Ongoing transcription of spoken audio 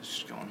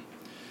Just going.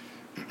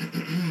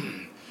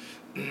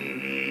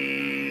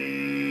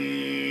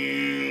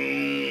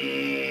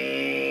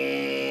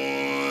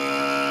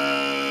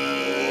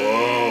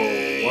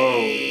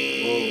 Whoa.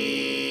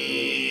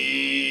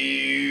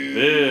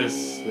 This.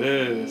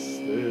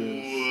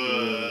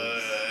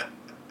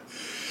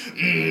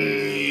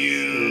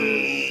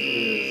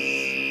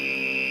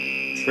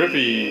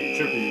 Trippy.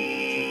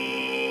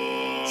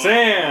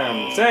 Sam.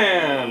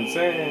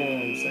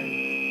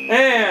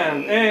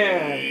 And.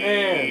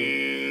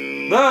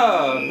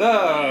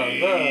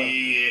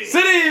 The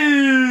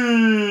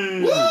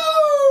city!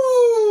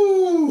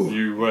 Woo!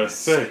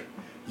 USA.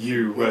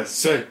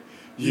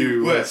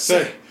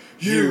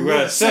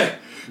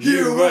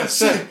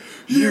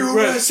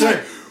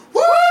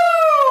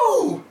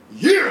 Woo!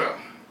 Yeah!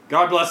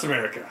 God bless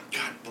America.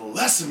 God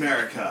bless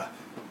America.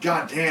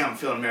 God damn, I'm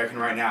feeling American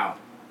right now.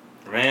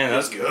 Man,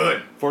 That's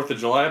good. 4th of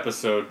July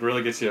episode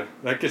really gets you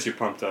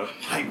pumped up.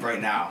 I'm hyped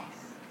right now.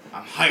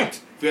 I'm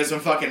hyped. If we had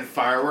some fucking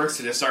fireworks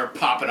to just start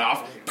popping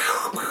off.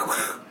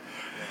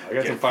 I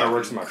got some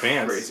fireworks in my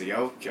pants. Crazy.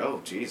 Yo,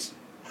 jeez.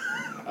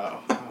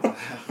 Oh.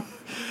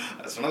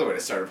 That's another way to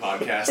start a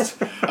podcast.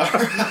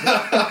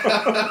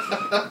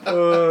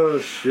 Oh,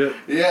 shit.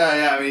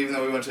 Yeah, I mean, even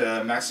though we went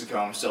to Mexico,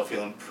 I'm still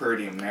feeling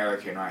pretty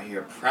American right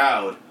here.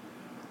 Proud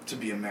to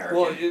be American.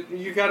 Well,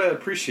 you gotta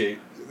appreciate.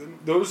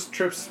 Those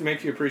trips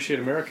make you appreciate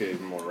America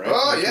even more, right?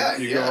 Oh, like yeah,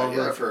 you go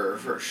over,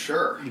 for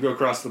sure. You go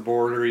across the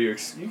border, you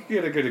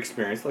get a good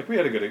experience. Like, we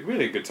had a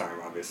good time,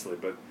 obviously,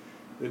 but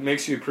it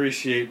makes you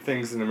appreciate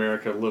things in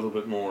America a little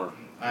bit more.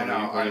 I know.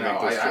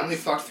 I only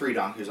fucked 3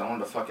 donkeys. I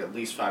wanted to fuck at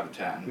least 5 to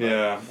 10. But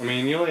Yeah, I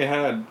mean, you only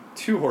had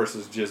 2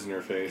 horses jizz in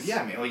your face.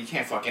 yeah, I mean, well, you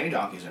can't fuck any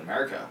donkeys in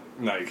America,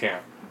 No, you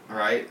can't.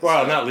 right?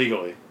 Well, So- not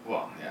legally.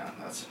 Well, yeah,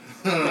 that's...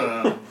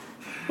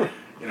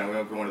 we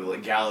don't go into the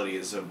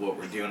legalities of what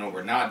we're doing, what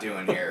we're not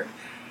doing here.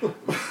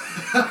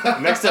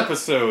 Next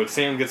episode,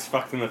 Sam gets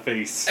fucked in the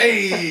face.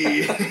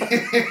 Hey!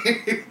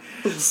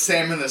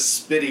 Sam in the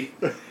spitty.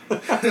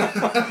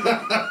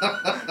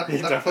 He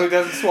definitely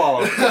doesn't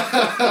swallow.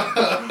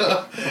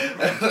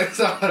 That's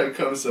not when it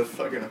comes to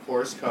fucking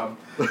horse cum.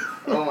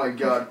 Oh my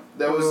god.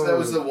 That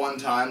was the one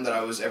time that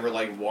I was ever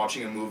like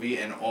watching a movie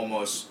and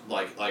almost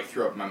like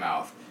threw up in my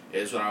mouth.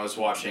 Is when I was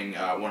watching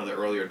one of the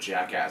earlier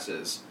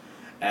Jackasses.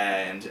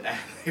 And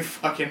they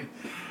fucking...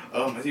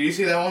 did you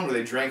see that one where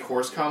they drank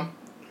horse cum?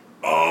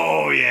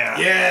 Oh, yeah.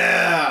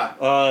 Yeah!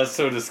 Oh, it's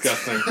so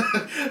disgusting.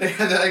 They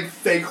had that like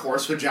fake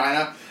horse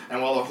vagina,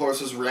 and while the horse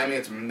was ramming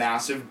its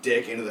massive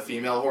dick into the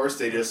female horse,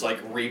 they just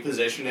like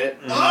reposition it.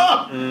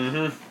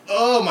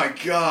 Oh my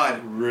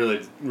god!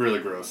 Really, really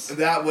gross.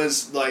 That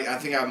was like, I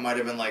think I might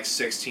have been like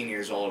 16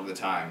 years old at the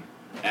time,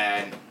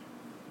 and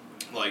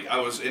like I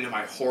was into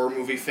my horror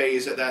movie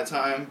phase at that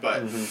time,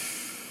 but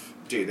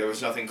dude, there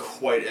was nothing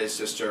quite as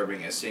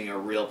disturbing as seeing a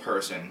real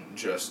person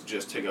just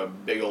take a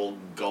big old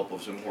gulp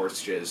of some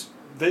horse jizz.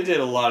 They did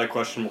a lot of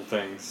questionable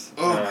things.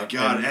 Oh my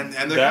god, and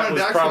they're coming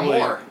back for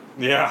more.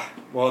 Yeah,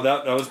 well,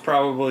 that was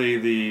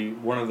probably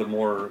one of the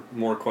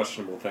more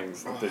questionable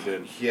things that they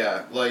did.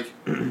 Yeah, like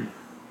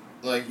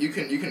you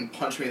can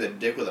punch me in the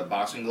dick with a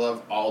boxing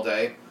glove all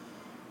day.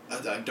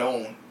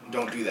 Don't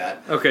do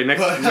that. Okay,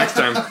 next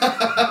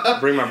time,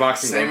 bring my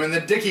boxing glove. Same in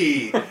the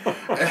dicky.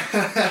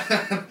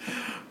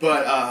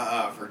 But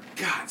for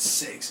God's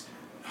sakes,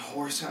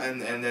 horse,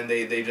 and then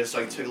they just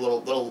like took a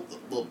little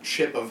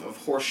chip of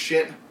horse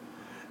shit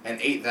and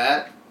ate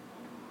that.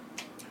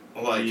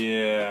 Like,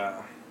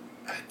 yeah,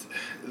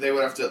 they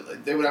would have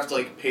to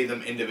like pay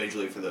them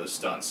individually for those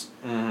stunts.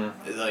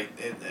 Mm-hmm. Like,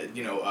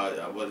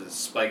 what is it,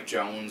 Spike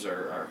Jones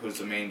or who's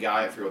the main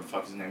guy? I forget what the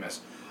fuck his name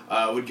is.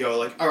 Would go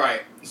like, all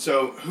right,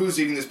 so who's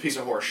eating this piece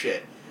of horse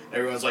shit? And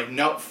everyone's like,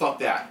 nope, fuck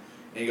that.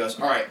 And he goes,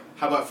 all right,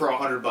 how about for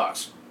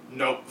 $100?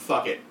 Nope,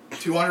 fuck it.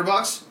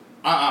 $200?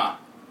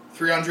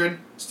 300?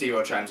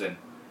 Steve-O chimes in.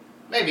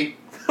 Maybe.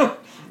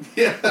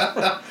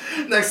 Yeah.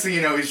 Next thing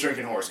you know, he's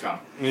drinking horse cum.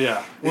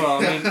 Yeah.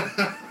 Well,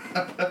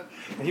 I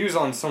mean, he was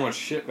on so much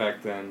shit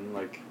back then.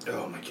 Like,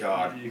 oh my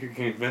god. You could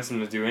convince him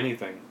to do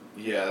anything.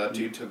 Yeah, that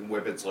dude took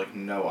whippets like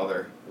no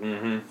other.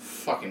 Mm-hmm.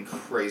 Fucking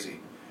crazy.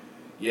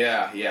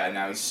 Yeah.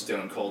 Now he's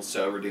stone cold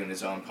sober doing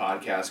his own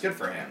podcast. Good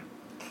for him.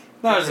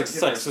 Not as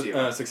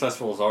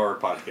successful as our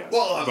podcast.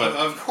 Well, but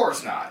of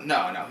course not.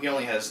 No. He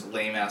only has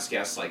lame ass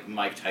guests like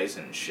Mike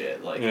Tyson and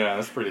shit. Like, yeah,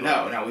 that's pretty.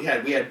 No. We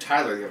had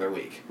Tyler the other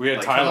week. We had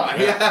like, Tyler.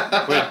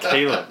 Yeah. We had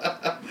Caleb.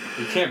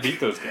 You can't beat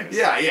those guys.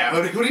 Yeah.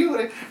 What do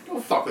you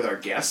don't fuck with our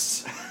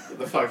guests. Get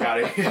the fuck out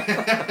of here.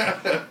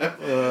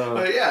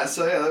 But yeah,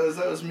 so yeah,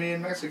 that was me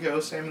in Mexico.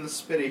 Sam in the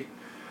spitty.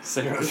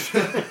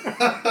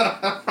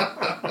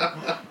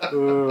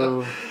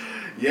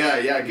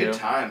 Yeah, good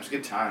times.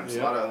 Yep.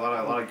 A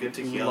lot of good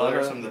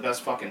tequila. Some of the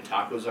best fucking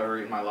tacos I've ever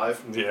eaten in my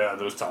life. Yeah,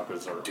 those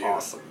tacos are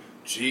awesome.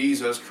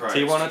 Jesus Christ.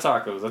 Tijuana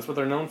tacos, that's what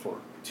they're known for.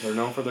 They're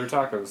known for their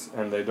tacos,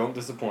 and they don't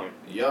disappoint.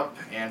 Yup,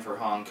 and for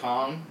Hong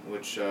Kong,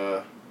 which,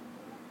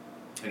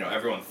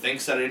 everyone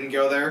thinks that I didn't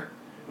go there.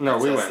 No,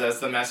 we went. That's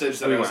the message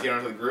that I was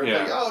getting to the group.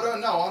 Yeah. Like,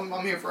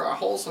 I'm here for a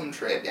wholesome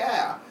trip,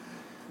 yeah.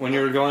 When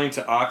you were going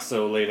to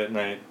OXXO late at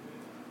night,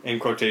 in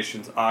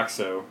quotations,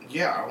 OXXO.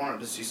 Yeah, I wanted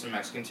to see some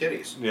Mexican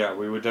titties. Yeah,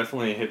 we would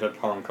definitely hit up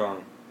Hong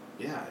Kong.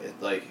 Yeah,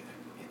 it's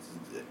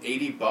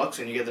 $80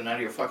 and you get the night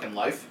of your fucking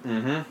life.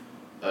 Mm-hmm.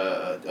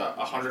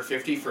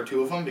 $150 for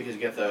two of them because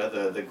you get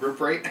the group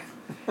rate.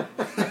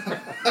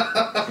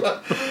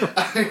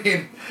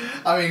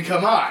 I mean,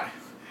 come on.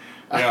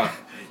 Yeah.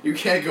 You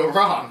can't go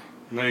wrong.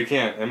 No, you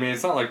can't. I mean,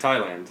 it's not like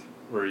Thailand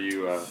where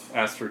you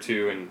ask for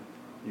two and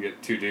you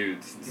get two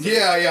dudes.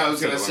 Yeah, I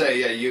was gonna say,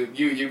 yeah, you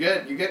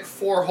get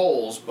 4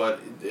 holes, but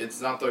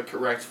it's not the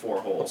correct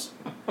 4 holes.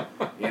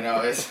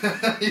 It's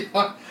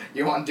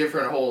you want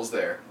different holes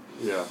there.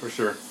 Yeah, for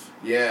sure.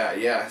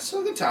 Yeah.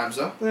 So good times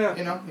though.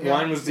 Yeah.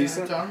 Wine was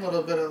decent. A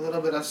little bit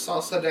of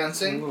salsa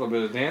dancing. A little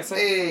bit of dancing.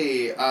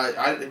 Hey,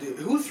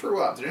 who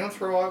threw up? Did anyone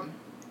throw up?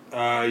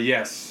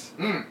 Yes.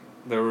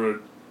 There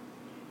were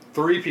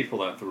 3 people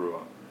that threw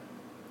up.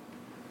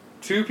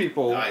 2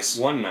 people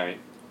one night,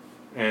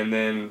 and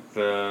then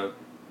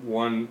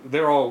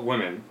they're all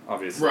women,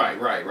 obviously.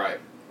 Right.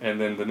 And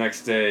then the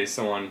next day,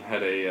 someone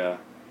had a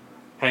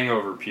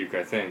hangover puke,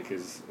 I think,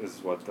 is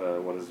what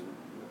is.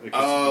 We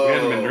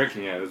hadn't been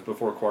drinking yet. It was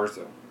before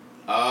Quarzo.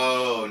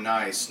 Oh,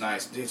 nice.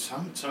 Dude,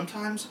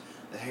 sometimes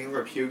the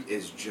hangover puke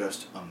is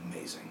just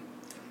amazing.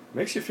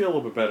 Makes you feel a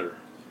little bit better.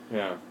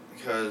 Yeah.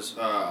 Because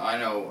I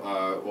know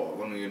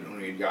when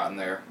we had gotten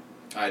there,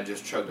 I had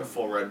just chugged a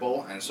full Red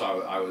Bull, and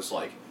so I was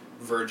like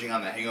verging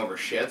on the hangover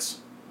shits.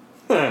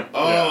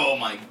 Oh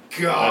my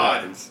god! That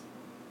happens.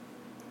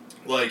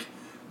 Like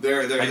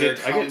there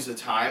comes a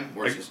time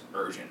where it's just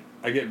urgent.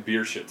 I get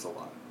beer shits a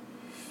lot.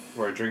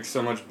 Where I drink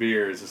so much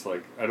beer, it's just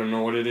like, I don't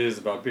know what it is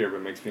about beer, but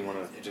it makes me want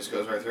to... It just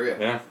goes right through you.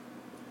 Yeah.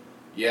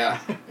 Yeah.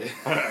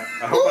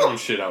 I hope I don't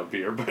shit out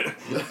beer, but...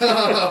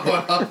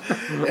 Well,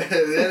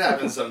 it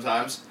happens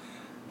sometimes.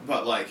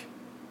 But, like,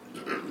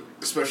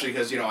 especially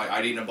because,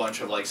 I'd eaten a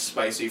bunch of, like,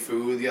 spicy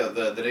food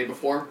the day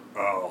before.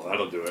 Oh,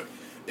 that'll do it.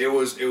 It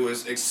was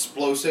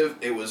explosive,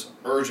 it was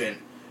urgent,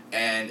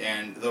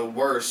 and the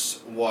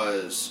worst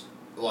was,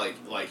 like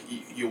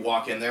you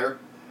walk in there,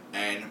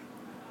 and...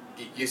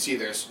 You see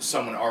there's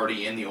someone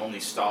already in the only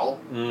stall.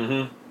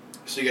 Mm-hmm.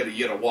 So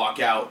you gotta walk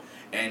out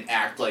and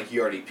act like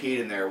you already peed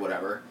in there or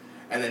whatever.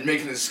 And then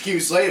make an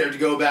excuse later to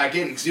go back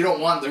in because you don't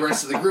want the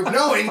rest of the group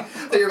knowing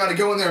that you're about to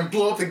go in there and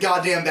blow up the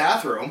goddamn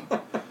bathroom.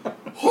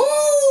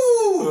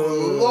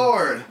 Whoo!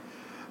 Lord!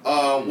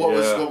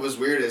 What was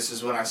weird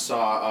is when I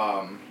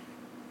saw...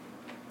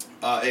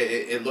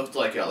 it looked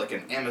like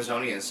an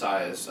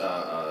Amazonian-sized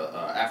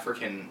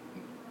African...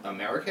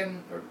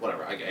 American or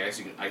whatever. I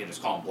guess I can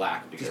just call them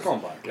black because just call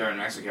them black. They're in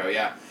Mexico.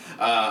 Yeah,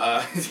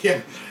 yeah.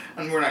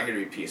 And we're not here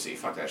to be PC.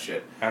 Fuck that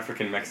shit.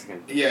 African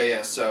Mexican.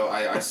 Yeah. So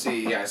I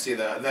see the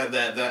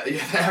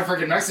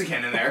African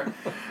Mexican in there,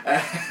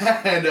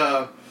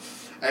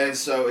 and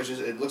so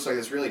it looks like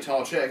this really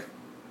tall chick.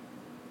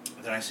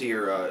 Then I see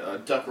her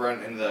duck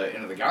run into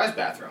the guy's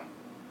bathroom,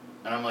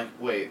 and I'm like,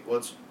 wait,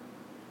 what's?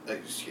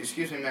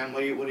 Excuse me, ma'am. What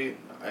do you?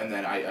 And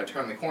then I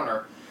turn the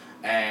corner.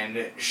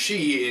 And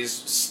she is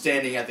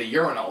standing at the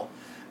urinal,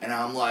 and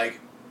I'm like,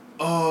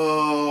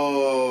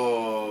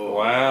 oh.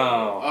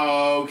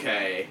 Wow.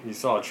 Okay. You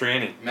saw a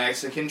tranny.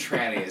 Mexican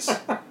trannies.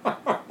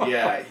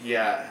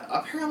 Yeah.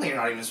 Apparently you're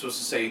not even supposed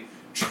to say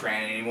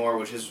tranny anymore,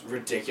 which is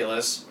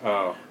ridiculous.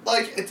 Oh.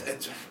 Like,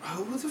 it's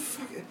what the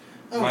fuck?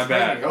 Oh, my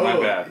bad.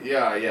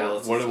 Yeah.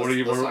 What are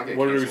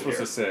we supposed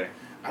to say?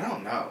 I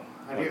don't know.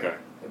 Okay.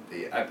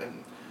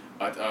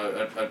 A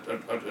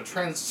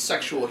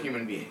transsexual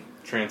human being.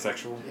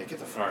 Transsexual? Yeah, get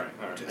the fuck.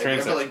 All right.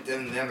 Transsexual. Like,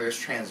 then there's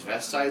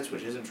transvestites,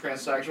 which isn't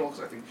transsexual, because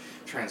I think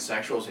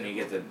transsexuals and you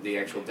get the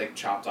actual dick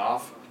chopped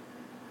off.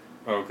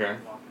 Okay.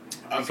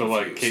 I'm so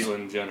confused. like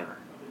Caitlyn Jenner.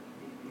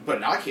 But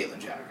not Caitlyn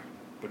Jenner.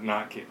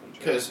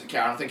 Because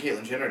I don't think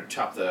Caitlyn Jenner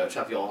chopped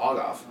the old hog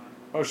off.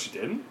 Oh, she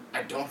didn't?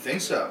 I don't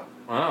think so.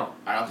 Wow.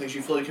 I don't think she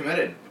fully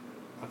committed.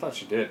 I thought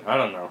she did. I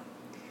don't know.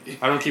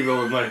 I don't keep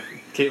up with my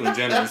Caitlyn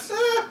Jenners.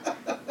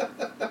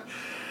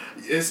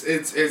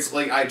 It's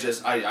like I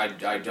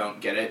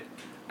don't get it,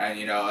 and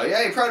yeah,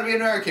 you're proud to be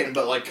American,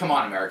 but like, come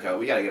on, America,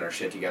 we gotta get our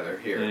shit together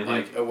here. Mm-hmm.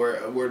 Like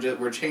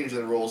we're changing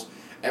the rules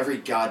every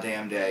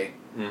goddamn day,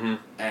 mm-hmm.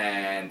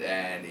 and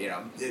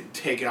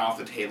taking off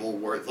the table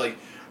worth like.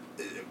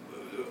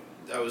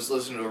 I was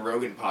listening to a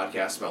Rogan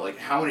podcast about like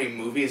how many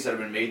movies that have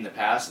been made in the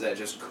past that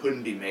just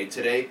couldn't be made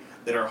today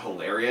that are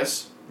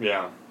hilarious.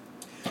 Yeah.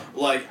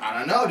 Like, I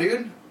don't know,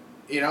 dude.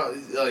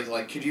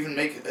 Like could you even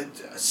make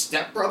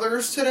Step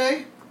Brothers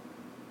today?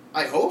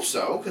 I hope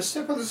so, because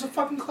Step Brothers is a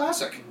fucking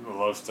classic. I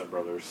love Step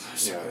Brothers.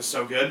 It's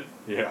so good.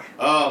 Yeah.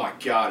 Oh my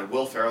god,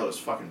 Will Ferrell is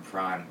fucking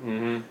prime.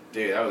 Mm-hmm.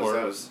 Dude, that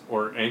was...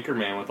 Or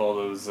Anchorman with all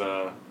those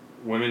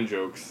women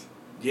jokes.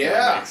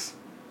 Yeah.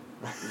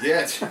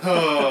 Yeah.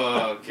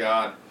 Oh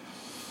god.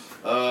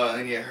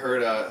 And you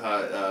heard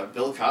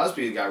Bill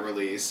Cosby got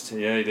released.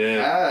 Yeah, he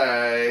did.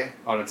 Hey.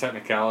 On a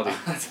technicality.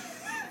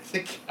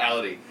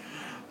 Technicality.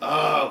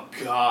 Oh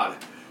god.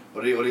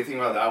 What do you think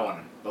about that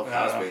one, Bill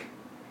Cosby?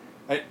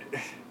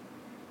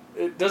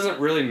 It doesn't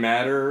really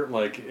matter,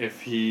 like, if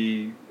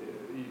he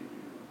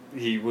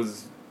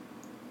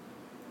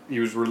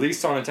was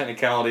released on a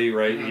technicality,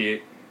 right?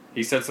 Mm-hmm.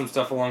 He said some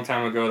stuff a long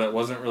time ago that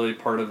wasn't really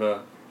part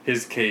of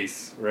his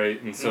case,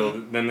 right? And so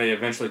then they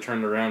eventually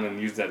turned around and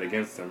used that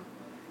against him.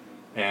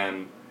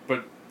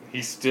 But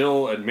he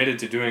still admitted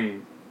to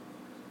doing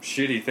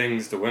shitty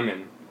things to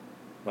women,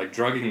 like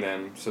drugging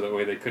them so that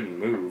way they couldn't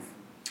move.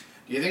 Do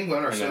you think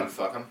women are still gonna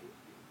fuck him?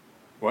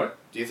 What?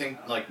 Do you think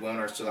like women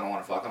are still gonna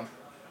want to fuck him?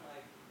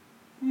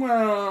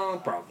 Well,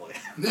 probably.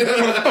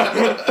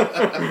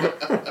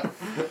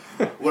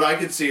 What I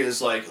could see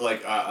is like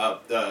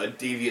a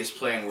devious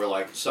plan where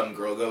like some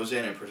girl goes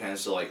in and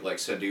pretends to like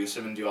seduce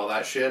him and do all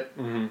that shit,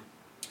 and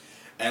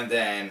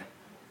then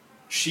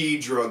she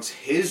drugs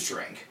his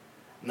drink,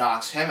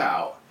 knocks him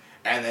out,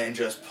 and then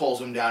just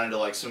pulls him down into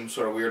like some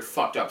sort of weird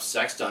fucked up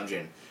sex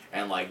dungeon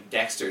and like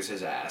Dexter's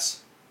his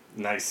ass.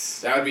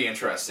 Nice. That would be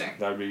interesting.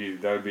 That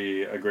would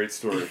be a great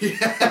story.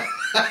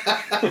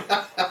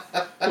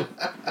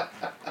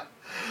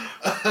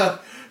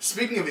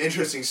 Speaking of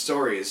interesting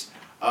stories,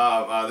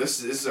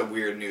 this is a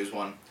weird news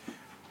one.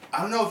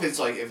 I don't know if it's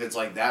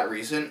like that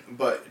recent,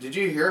 but did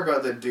you hear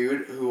about the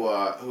dude who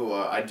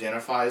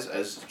identifies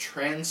as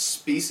trans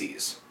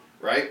species,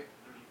 right?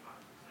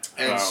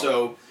 And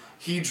so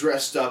he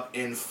dressed up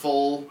in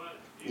full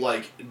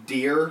like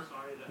deer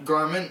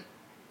garment.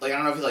 Like I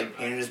don't know if he like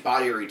painted his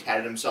body or he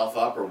tatted himself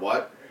up or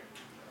what.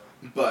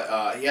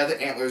 But he had the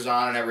antlers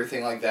on and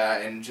everything like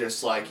that, and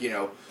just like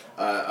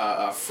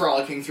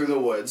frolicking through the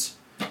woods.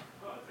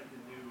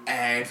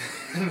 And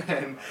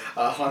then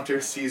a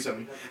hunter sees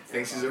him,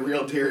 thinks he's a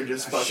real deer, and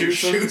just fucking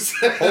shoots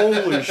him.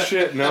 Holy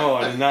shit! No,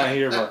 I did not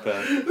hear about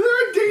that.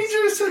 They're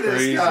dangerous to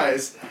this,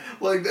 guys.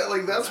 Like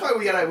that's why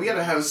we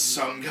gotta have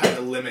some kind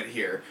of limit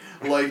here.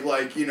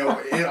 Like in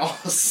all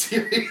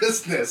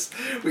seriousness,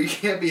 we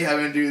can't be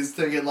having dudes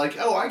thinking like,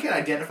 oh, I can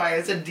identify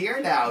as a deer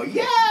now,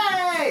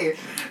 yay!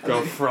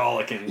 Go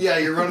frolicking. Yeah,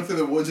 you're running through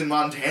the woods in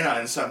Montana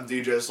and some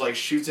dude just like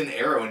shoots an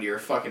arrow into your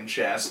fucking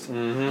chest.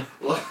 Mm-hmm.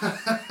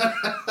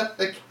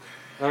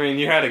 I mean,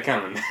 you had it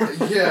coming.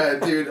 Yeah,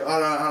 dude.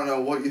 I don't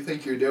know what you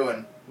think you're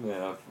doing.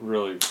 Yeah,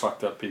 really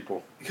fucked up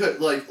people.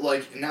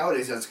 Like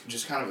nowadays, that's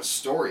just kind of a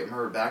story. I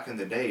remember back in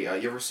the day.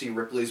 You ever see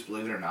Ripley's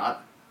Believe It or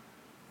Not?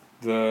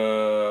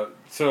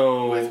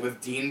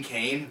 With Dean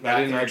Cain.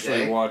 I didn't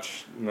actually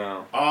watch.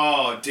 No.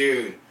 Oh,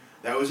 dude,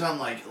 that was on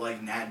like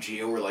Nat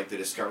Geo or like the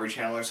Discovery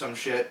Channel or some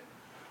shit.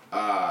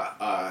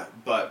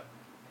 But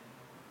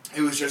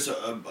it was just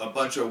a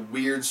bunch of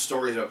weird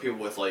stories about people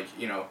with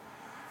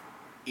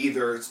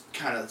either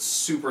kind of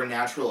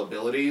supernatural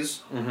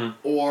abilities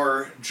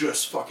or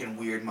just fucking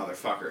weird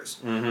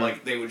motherfuckers.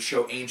 Like they would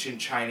show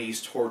ancient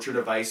Chinese torture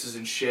devices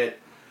and shit.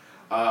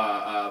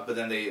 But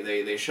then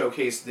they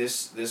showcased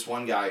this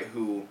one guy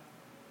who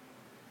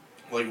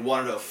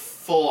wanted a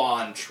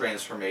full-on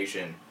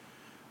transformation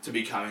to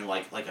becoming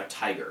like a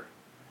tiger.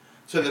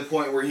 To the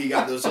point where he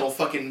got those little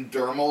fucking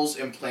dermals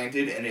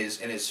implanted in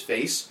his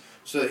face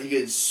so that he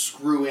could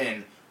screw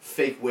in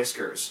fake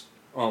whiskers.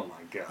 Oh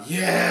my god.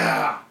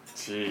 Yeah!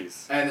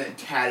 Jeez. And then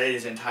tatted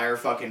his entire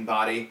fucking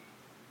body.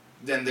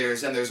 Then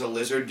there's a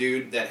lizard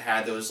dude that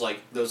had those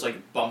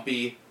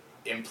bumpy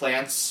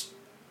implants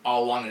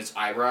all along his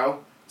eyebrow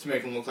to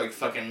make him look like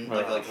fucking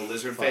like a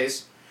lizard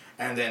face.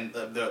 And then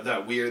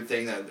that weird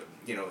thing that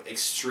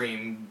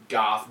extreme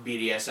goth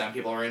BDSM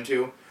people are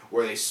into,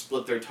 where they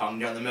split their tongue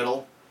down the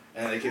middle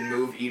and they can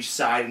move each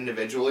side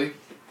individually.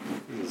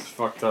 It's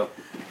fucked up.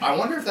 I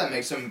wonder if that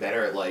makes him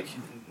better at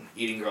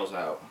eating girls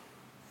out.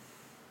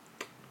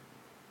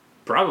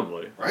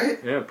 Probably. Right?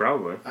 Yeah,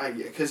 probably.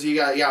 Because you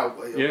got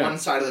one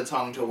side of the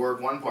tongue to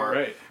work one part,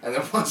 right, and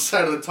then one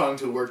side of the tongue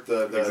to work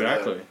the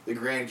exactly. the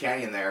Grand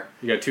Canyon there.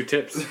 You got two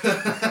tips. Now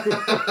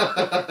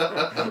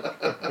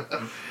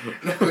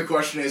the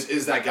question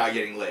is that guy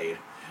getting laid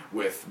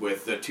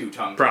with the two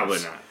tongue? Probably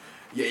not.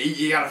 Yeah,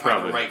 you gotta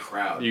find the right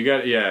crowd. You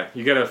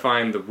gotta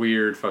find the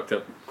weird, fucked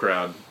up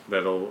crowd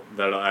that'll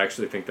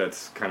actually think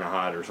that's kind of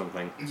hot or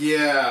something.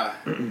 Yeah,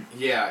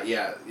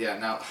 yeah.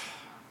 Now,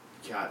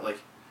 God, like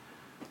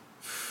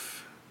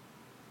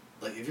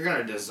if you're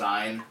gonna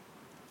design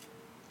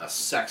a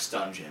sex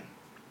dungeon,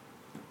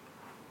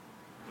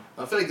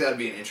 I feel like that'd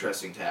be an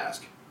interesting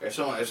task. If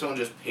someone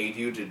just paid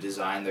you to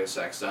design their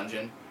sex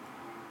dungeon,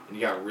 and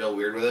you got real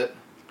weird with it.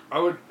 I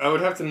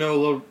would have to know a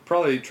little,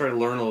 probably try to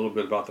learn a little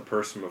bit about the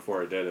person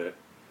before I did it,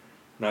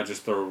 not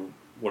just throw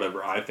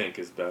whatever I think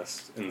is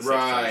best in the sex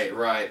dungeon.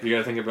 Right. You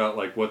gotta think about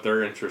what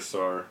their interests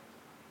are,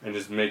 and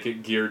just make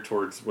it geared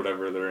towards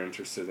whatever they're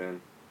interested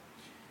in.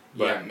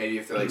 But, yeah, maybe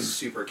if they're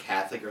super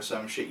Catholic or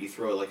some shit, you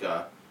throw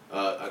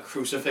a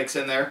crucifix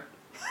in there,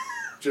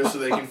 just so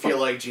they can feel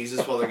like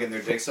Jesus while they're getting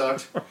their dick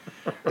sucked,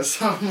 or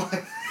something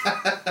like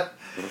that.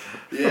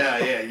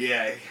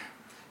 Yeah.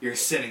 You're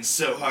sinning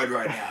so hard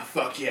right now.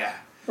 Fuck yeah.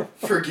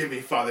 Forgive me,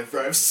 Father, for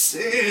I've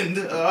sinned.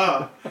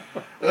 Oh.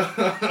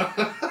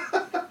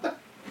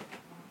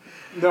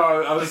 No,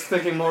 I was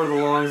thinking more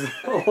along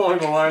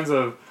the lines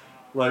of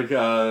like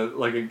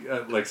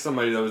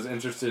somebody that was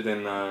interested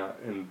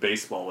in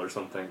baseball or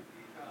something.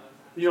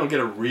 You don't get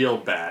a real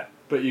bat,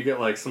 but you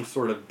get some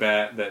sort of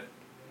bat that,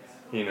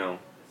 you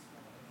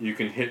you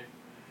can hit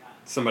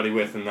somebody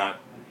with and not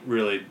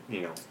really,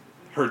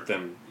 hurt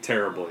them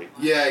terribly.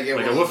 Yeah,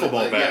 like a wiffle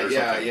ball bat or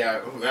something.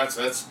 Yeah.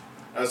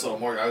 That's a little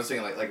more. I was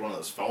thinking like one of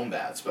those foam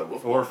bats, but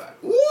wiffle ball bat.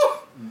 Woo!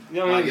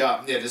 My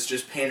God, yeah,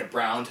 just paint it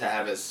brown to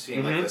have it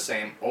seem like the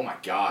same. Oh my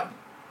God.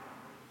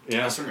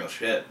 Yeah, that's some real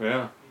shit.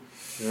 Yeah.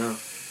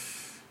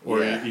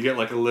 Or you get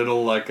like a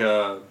little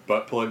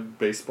butt plug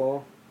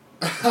baseball.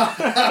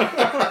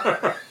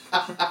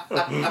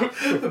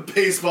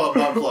 Baseball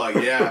butt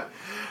plug, yeah.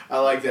 I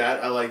like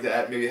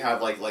that. Maybe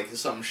have like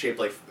something shaped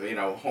like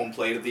home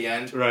plate at the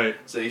end. Right.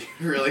 So you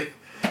really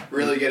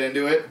get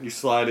into it. You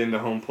slide into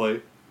home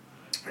plate.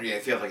 Or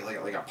if you have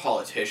like a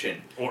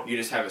politician, you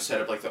just have it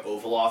set up like the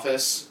Oval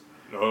Office.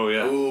 Oh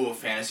yeah. Ooh,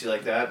 fantasy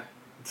like that.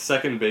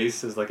 Second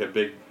base is like a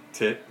big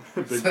tit,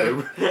 big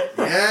boob.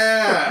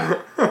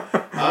 Yeah.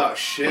 Oh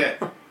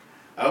shit.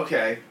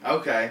 Okay.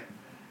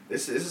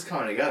 This is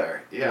coming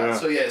together. Yeah.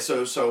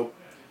 So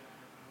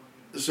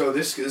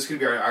this could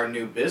be our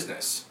new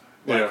business.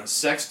 Like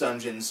sex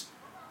dungeons,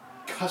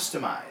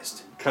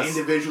 customized,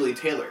 individually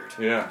tailored.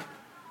 Yeah.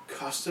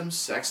 Custom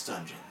sex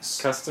dungeons.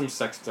 Custom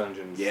sex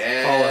dungeons.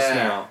 Yeah. Call us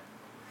now.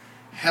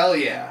 Hell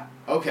yeah.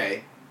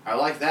 Okay. I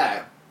like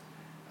that.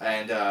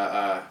 And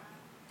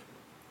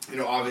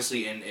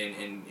obviously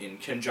in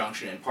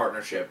conjunction and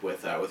partnership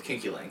with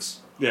Kinky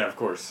Links. Yeah, of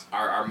course.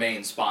 Our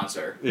main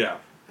sponsor. Yeah.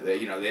 They've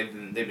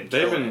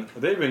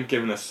been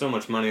giving us so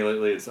much money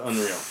lately. It's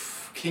unreal.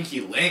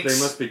 Kinky Links. They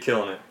must be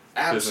killing it.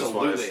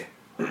 Absolutely.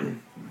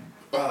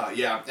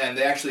 Yeah, and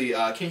they actually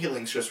Kinky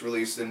Links just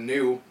released a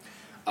new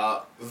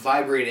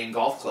vibrating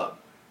golf club.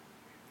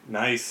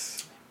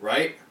 Nice.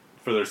 Right?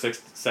 For their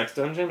sex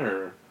dungeon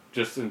or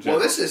just in general?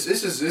 Well, this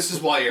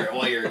is while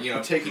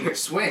you're taking your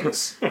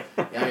swings.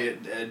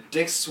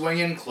 Dick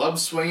swinging, club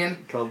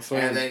swinging.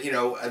 And then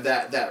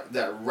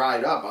that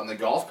ride up on the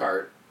golf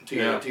cart to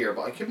your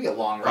ball. It could be a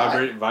long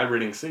ride.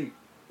 Vibrating seat.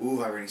 Ooh,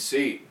 vibrating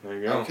seat. There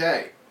you go.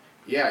 Okay.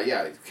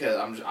 Yeah. Because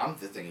I'm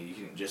thinking you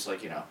can just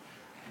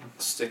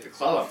stick the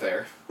club up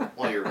there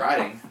while you're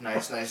riding.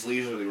 Nice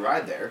leisurely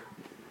ride there.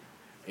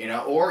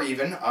 Or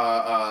even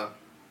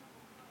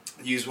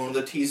use one of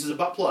the tees as a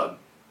butt plug.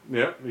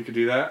 Yep, you could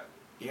do that.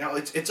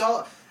 It's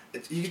all.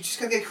 You just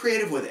gotta get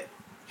creative with it.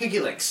 Kinky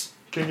Links.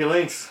 Kinky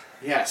Links.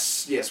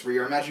 Yes, where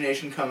your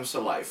imagination comes to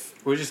life.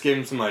 We just gave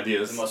them some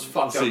ideas. The most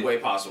fucked up way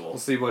possible. We'll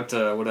see what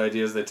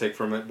ideas they take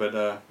from it, but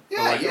I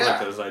like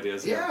those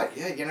ideas. Yeah.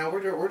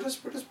 We're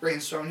just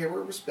brainstorming here.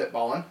 We're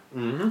spitballing.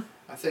 Mm-hmm.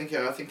 I think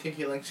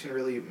Kinky Links can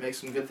really make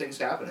some good things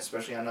happen,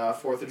 especially on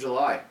 4th of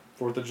July.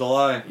 4th of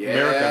July.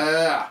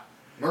 Yeah.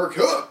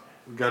 America.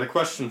 We've got a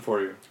question for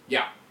you.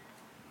 Yeah.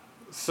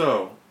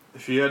 So,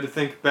 if you had to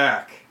think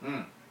back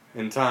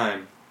in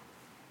time,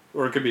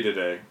 or it could be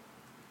today,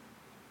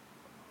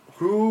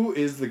 who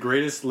is the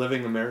greatest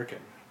living American?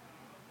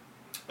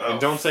 Oh.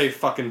 And don't say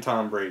fucking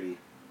Tom Brady.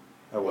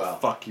 I will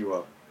fuck you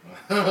up.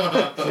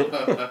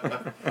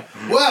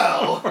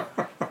 Well,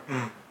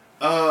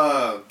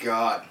 oh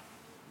God.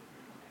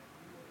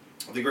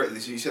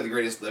 You said the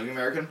greatest living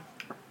American?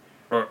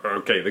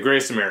 Okay, the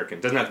greatest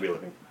American. Doesn't have to be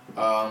living.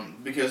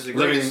 Because the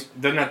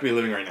greatest... doesn't have to be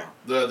living right now.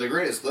 The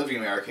greatest living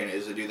American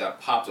is the dude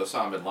that popped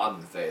Osama bin Laden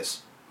in the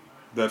face.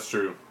 That's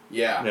true.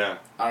 Yeah.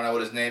 I don't know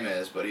what his name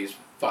is, but he's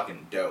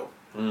fucking dope.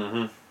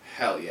 Mm-hmm.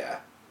 Hell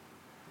yeah.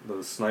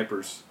 Those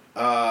snipers.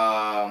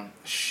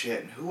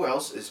 Shit. Who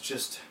else is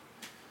just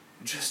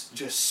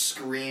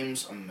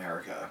screams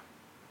America?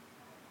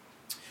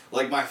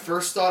 Like, my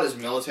first thought is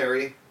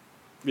military.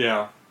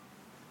 Yeah.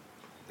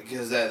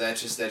 Because that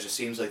just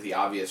seems like the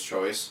obvious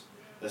choice.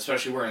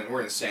 Especially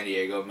we're in San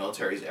Diego,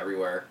 military's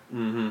everywhere.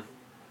 Mm-hmm.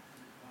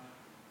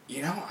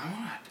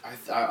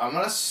 I'm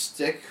gonna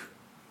stick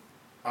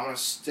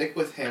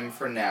with him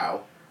for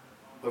now,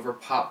 over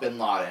Pop Bin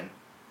Laden,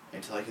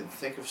 until I can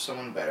think of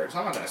someone better. Because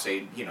I'm not gonna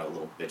say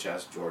little bitch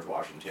ass George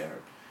Washington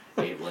or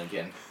Abe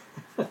Lincoln.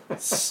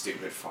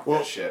 Stupid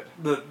that shit.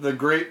 The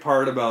great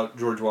part about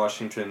George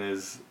Washington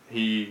is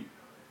he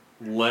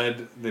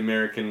led the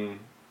American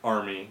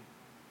Army,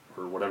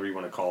 or whatever you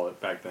want to call it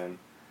back then.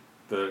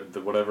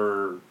 The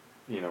whatever,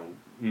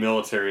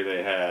 military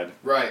they had.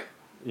 Right.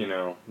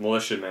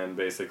 Militiamen,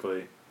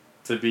 basically,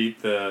 to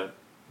beat the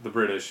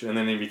British, and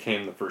then he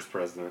became the first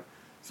president.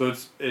 So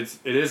it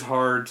is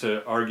hard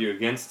to argue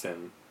against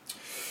him.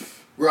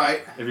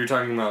 Right. If you're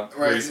talking about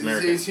race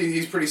American.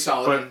 He's pretty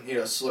solid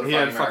and, solidifying he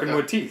had America. fucking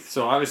wood teeth,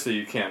 so obviously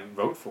you can't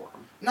vote for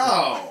him.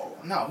 No,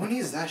 who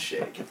needs that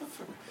shit? Get the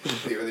fuck...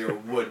 They were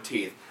wood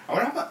teeth. I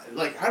wonder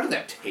how did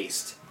that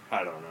taste?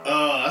 I don't know.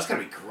 Oh, that's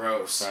gonna be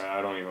gross.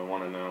 I don't even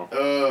want to know.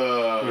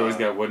 You always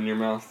got wood in your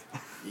mouth?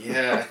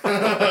 Yeah.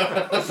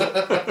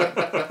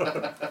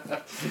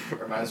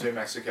 Reminds me of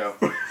Mexico.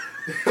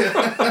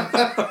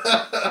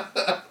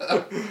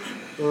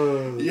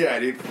 Yeah,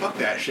 dude. Fuck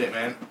that shit,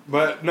 man.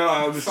 But, no,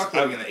 I was... Fuck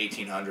living in the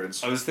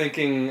 1800s. I was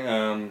thinking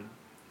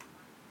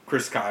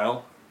Chris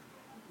Kyle.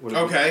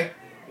 Okay.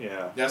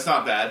 Yeah. That's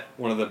not bad.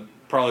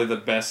 Probably the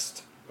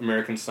best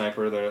American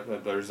sniper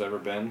that there's ever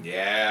been.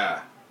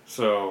 Yeah.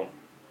 So...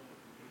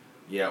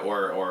 Yeah,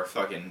 or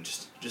fucking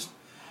just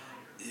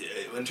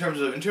in terms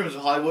of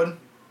Hollywood,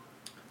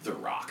 The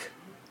Rock.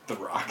 The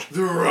Rock.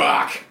 The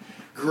Rock,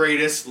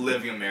 greatest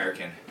living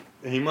American.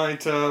 He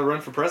might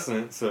run for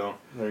president, so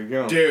there you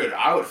go. Dude,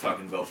 I would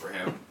fucking vote for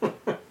him.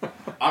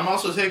 I'm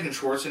also taking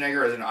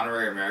Schwarzenegger as an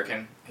honorary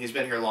American. He's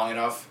been here long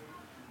enough.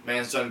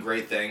 Man's done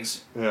great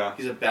things. Yeah.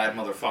 He's a bad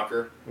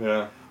motherfucker.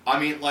 Yeah. I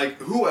mean,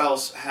 like, who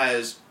else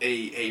has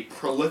a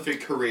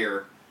prolific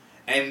career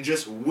and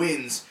just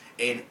wins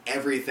in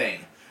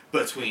everything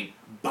between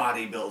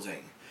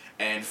bodybuilding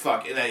and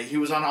he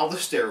was on all the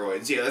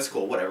steroids. Yeah, that's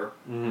cool, whatever.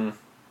 Mm-hmm.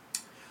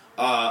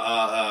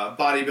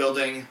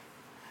 Bodybuilding,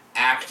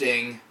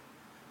 acting.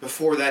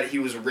 Before that, he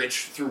was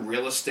rich through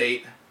real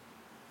estate.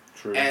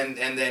 True. And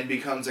then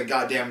becomes a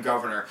goddamn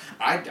governor.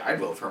 I'd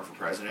vote for him for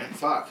president.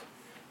 Fuck.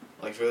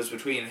 Like, if it was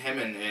between him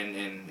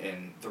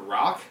and The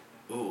Rock,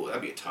 ooh,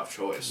 that'd be a tough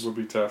choice. It would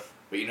be tough.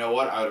 But you know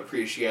what? I would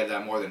appreciate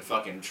that more than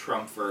fucking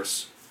Trump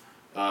versus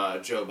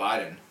Joe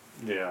Biden.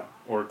 Yeah,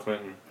 or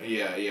Clinton.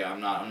 Yeah. I'm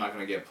not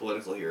gonna get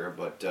political here,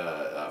 but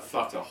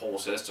fuck the whole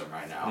system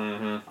right now.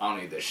 Mm-hmm. I don't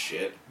need this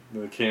shit.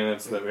 The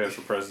candidates that we have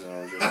for president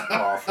are just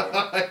awful.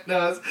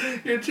 No,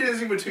 you're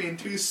choosing between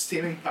two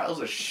steaming piles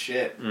of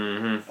shit.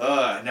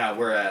 Mm-hmm. Now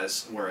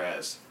whereas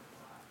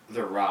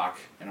The Rock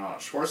and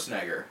Arnold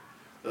Schwarzenegger,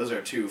 those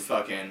are two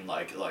fucking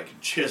like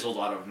chiseled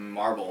out of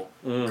marble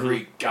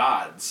Greek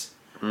gods.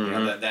 Mm-hmm. You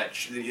know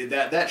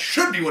that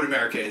should be what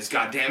America is.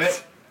 God damn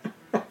it.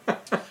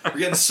 We're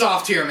getting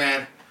soft here,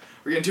 man.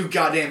 We're getting too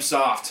goddamn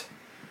soft.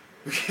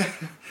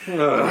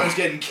 Everyone's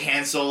getting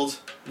canceled.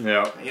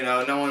 Yeah. You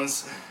know, no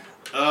one's.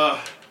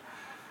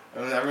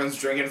 Everyone's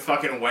drinking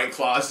fucking White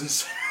Claws and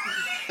stuff.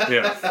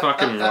 Yeah,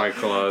 fucking White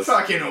Claws.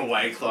 Fucking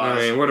White Claws.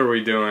 I mean, what are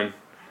we doing?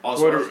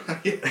 Also,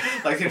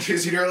 like to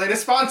introduce you to our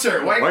latest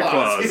sponsor, White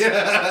Claws.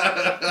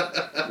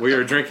 Yeah. We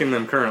are drinking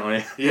them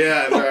currently.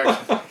 Yeah,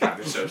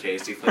 they're so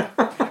tasty.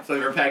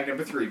 Flavor pack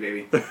number 3,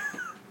 baby.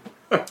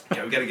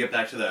 Yeah, we gotta get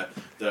back to the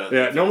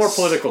no more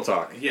political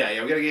talk. Yeah,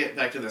 we gotta get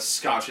back to the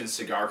Scotch and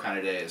cigar kind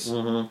of days.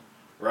 Mm-hmm.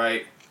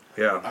 Right?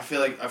 Yeah. I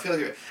feel like,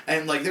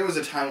 and like there was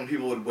a time when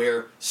people would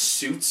wear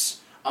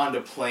suits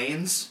onto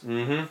planes.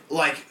 Mm-hmm.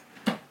 Like,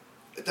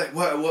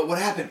 what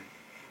happened?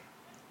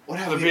 What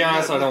happened? To be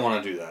honest, I don't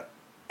want to do that.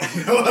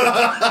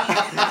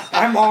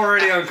 I'm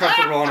already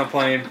uncomfortable on a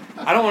plane.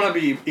 I don't want to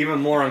be even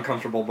more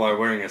uncomfortable by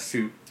wearing a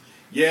suit.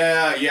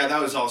 Yeah,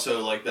 that was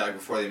also like back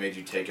before they made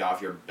you take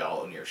off your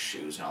belt and your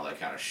shoes and all that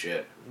kind of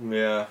shit.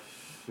 Yeah.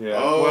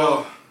 Oh.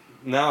 Well,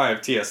 now I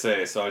have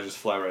TSA, so I just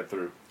fly right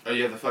through. Oh,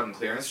 you have the fucking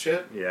clearance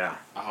shit? Yeah.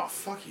 Oh,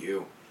 fuck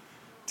you.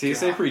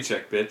 TSA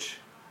pre-check, bitch.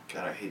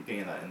 God, I hate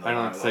being in the I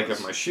don't have to take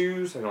off my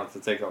shoes. I don't have to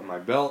take off my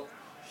belt.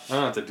 I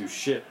don't have to do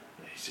shit.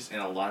 Yeah, he's just in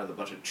a line with a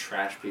bunch of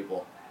trash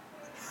people.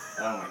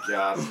 Oh my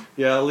god.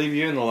 Yeah, I'll leave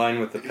you in the line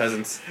with the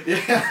peasants. Yeah.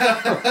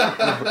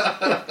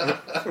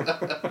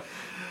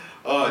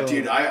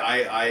 Dude,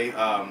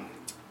 I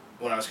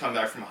when I was coming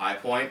back from High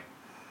Point,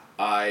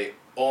 I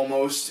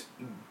almost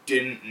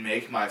didn't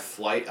make my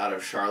flight out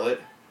of Charlotte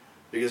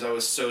because I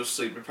was so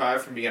sleep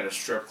deprived from being at a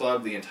strip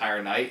club the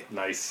entire night.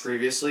 Nice.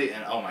 Previously,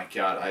 and oh my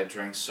god, I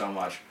drank so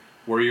much.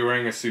 Were you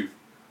wearing a suit?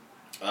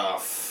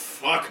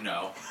 Fuck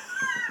no.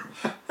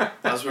 I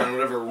was wearing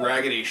whatever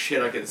raggedy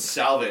shit I could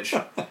salvage.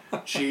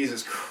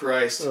 Jesus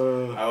Christ.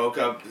 I woke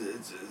up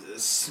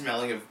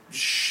smelling of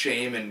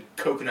shame and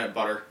coconut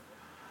butter.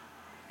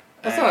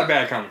 That's not a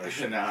bad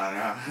combination. No.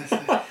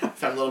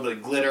 Found a little bit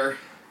of glitter.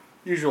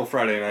 Usual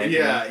Friday night.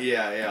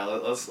 Yeah.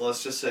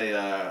 Let's just say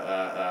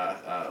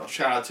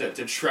shout out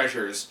to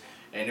Treasures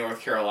in North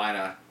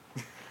Carolina.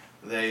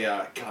 They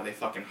they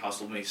fucking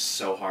hustled me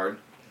so hard.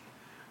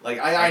 Like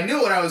I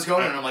knew when I was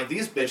going, and I'm like,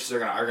 these bitches are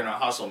gonna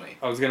hustle me.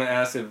 I was gonna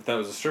ask if that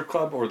was a strip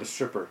club or the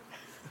stripper.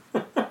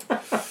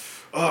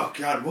 Oh God,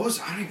 I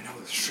don't even know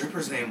what the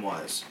stripper's name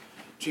was.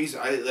 Jeez,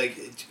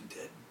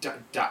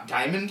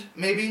 Diamond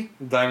maybe.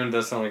 Diamond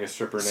does sound like a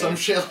stripper name. Some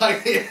shit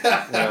like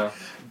that. Yeah.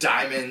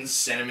 Diamond,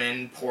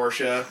 Cinnamon,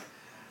 Portia.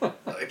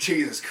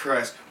 Jesus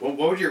Christ, what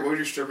would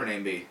your stripper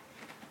name be?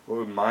 What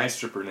would my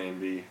stripper name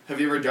be?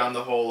 Have you ever done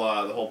the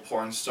whole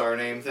porn star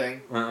name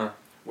thing?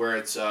 Where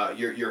it's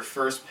your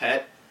first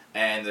pet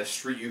and the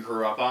street you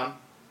grew up on.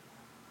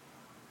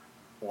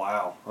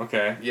 Wow.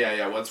 Okay.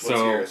 Yeah. What's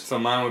yours? So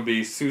mine would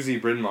be Susie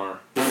Bryn Mawr.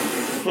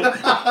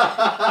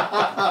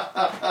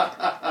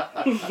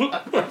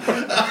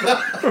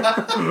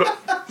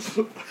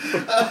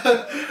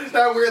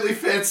 That weirdly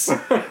fits.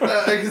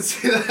 I can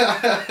see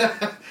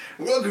that.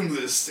 Welcome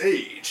to the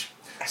stage,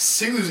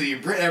 Susie.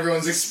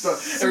 Everyone's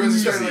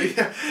expecting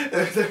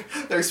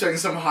they're expecting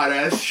some hot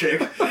ass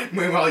chick.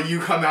 Meanwhile, you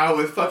come out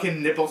with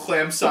fucking nipple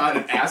clamps on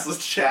and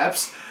assless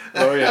chaps.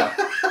 Oh yeah.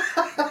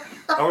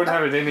 I wouldn't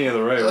have it any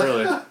other way,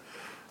 really.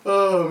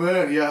 Oh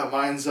man, yeah,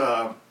 mine's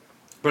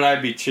But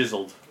I'd be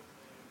chiseled.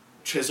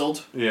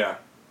 Chiseled? Yeah,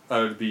 I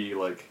would be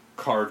like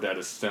carved out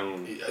of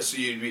stone. So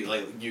you'd be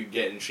like you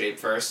get in shape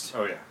first.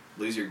 Oh yeah.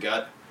 Lose your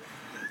gut.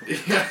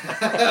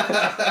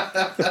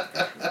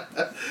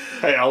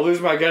 Hey, I'll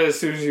lose my gut as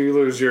soon as you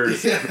lose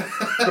yours. Yeah.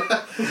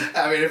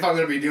 I mean, if I'm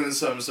gonna be doing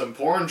some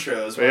porn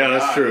shows, yeah,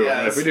 that's true.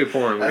 Yeah, if we do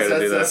porn, we gotta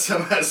do that.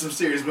 That's some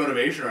serious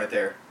motivation right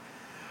there.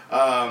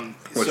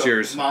 What's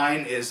yours?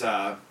 Mine is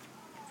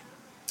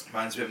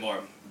mine's a bit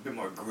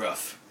more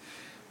gruff.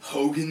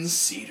 Hogan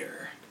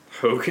Cedar.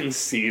 Hogan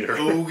Cedar.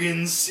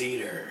 Hogan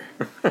Cedar.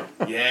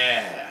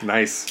 Yeah.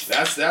 Nice.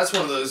 That's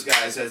one of those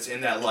guys that's in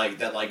that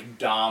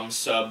Dom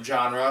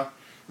subgenre.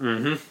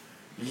 Mm-hmm.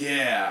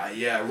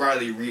 Yeah.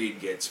 Riley Reid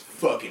gets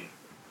fucking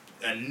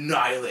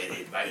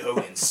annihilated by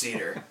Hogan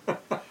Cedar.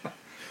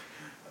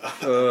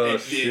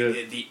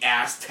 Shit. The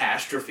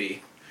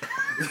ass-tastrophe.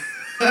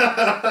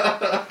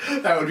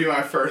 That would be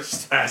my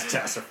first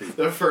ass-tastrophe.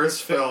 The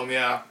first film,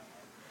 yeah.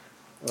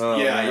 Oh,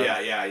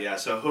 yeah.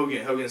 So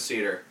Hogan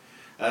Cedar.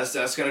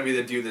 That's gonna be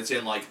the dude that's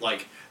in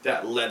like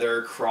that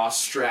leather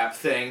cross strap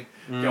thing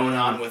going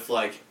on with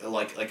like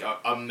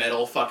a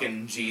metal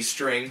fucking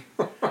G-string.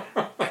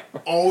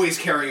 Always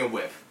carrying a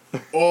whip.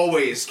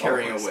 Always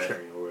carrying a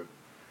whip.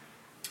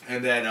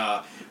 And then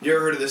you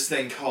ever heard of this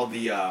thing called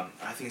the I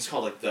think it's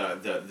called like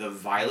the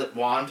violet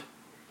wand?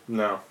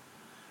 No.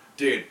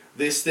 Dude,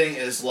 this thing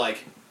is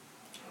like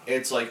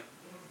it's like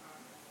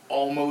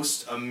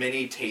almost a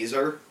mini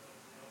taser,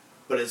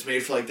 but it's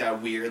made for like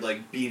that weird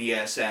like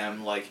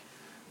BDSM like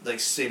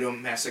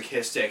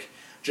sadomasochistic,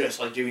 just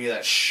like giving you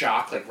that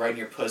shock like right in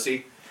your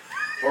pussy,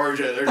 or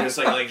just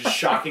like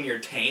shocking your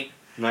taint.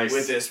 Nice.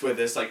 With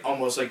this like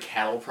almost like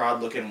cattle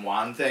prod looking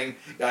wand thing.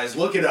 Guys,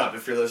 look it up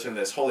if you're listening to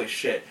this. Holy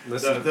shit!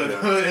 This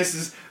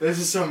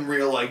is some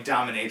real like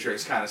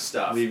dominatrix kind of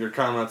stuff. Leave your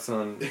comments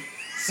on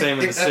Sam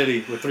in the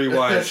City with 3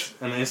 Ys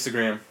on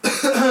Instagram.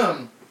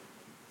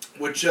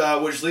 Which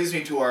leads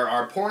me to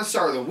our porn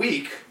star of the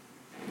week.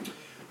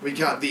 We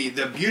got the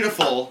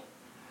beautiful,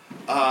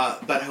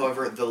 but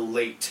however the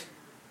late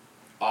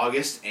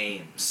August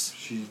Ames.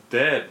 She's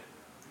dead.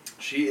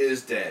 She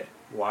is dead.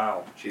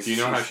 Wow. Do you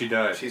know how she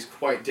died? She's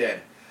quite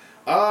dead.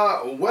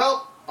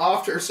 Well,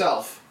 off to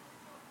herself.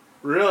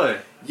 Really?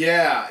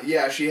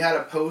 Yeah. She had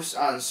a post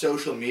on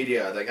social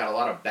media that got a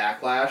lot of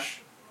backlash.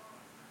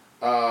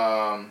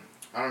 I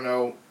don't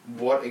know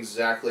what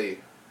exactly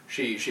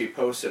she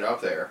posted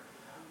up there,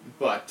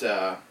 but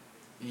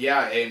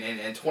yeah,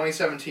 in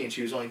 2017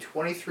 she was only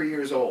 23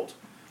 years old.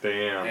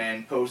 Damn.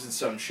 And posted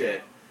some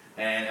shit,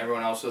 and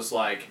everyone else was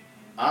like,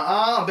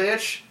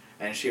 bitch,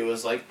 and she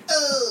was like,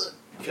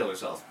 kill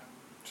herself.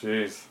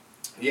 Jeez.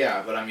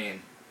 Yeah, but I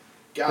mean,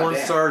 goddamn.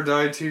 Porn star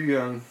died too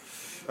young.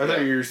 I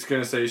thought you were just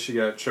gonna say she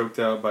got choked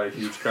out by a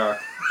huge cock.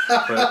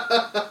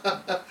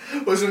 But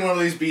wasn't one of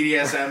these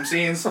BDSM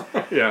scenes?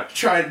 Yeah.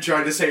 Tried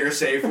to say her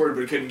safe word,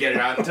 but couldn't get it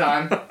out in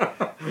time.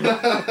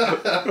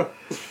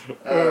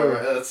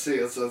 Let's see.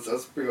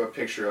 Let's bring up a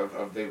picture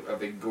of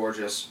the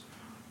gorgeous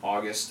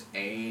August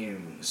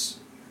Ames.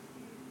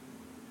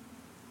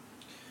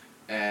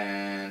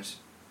 And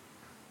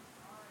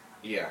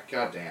yeah,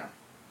 goddamn.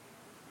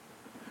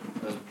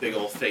 Those big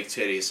old fake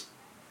titties.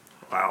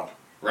 Wow.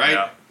 Right?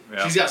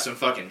 Yeah. She's got some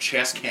fucking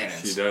chest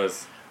cannons. She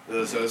does.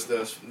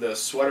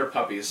 Those sweater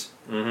puppies.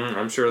 Mm-hmm.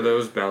 I'm sure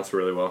those bounce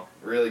really well.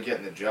 Really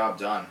getting the job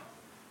done.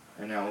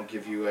 And now we'll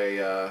give you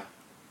a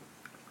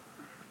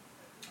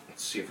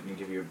let's see if we can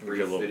give you a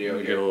brief video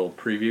here. Get a little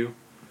preview.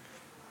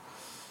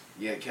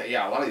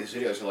 Yeah, a lot of these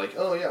videos are like,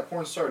 oh yeah,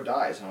 porn star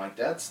dies. And I'm like,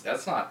 that's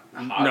not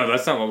hot. No,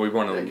 that's not what we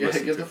want to listen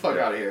to. Get the fuck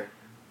out of here.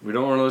 We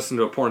don't want to listen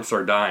to a porn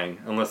star dying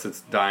unless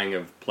it's dying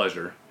of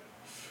pleasure.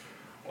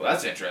 Well,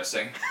 that's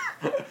interesting.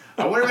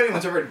 I wonder if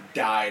anyone's ever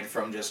died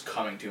from just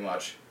coming too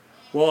much.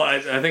 Well, I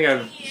think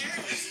I've...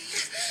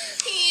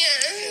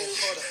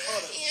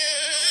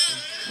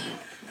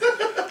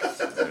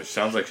 It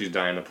sounds like she's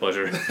dying of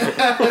pleasure.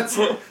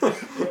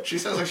 She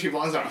sounds like she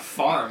belongs on a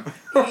farm.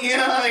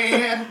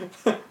 Yeah.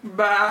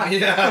 Bah.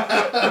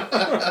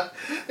 Yeah.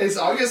 Is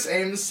August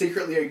Ames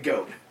secretly a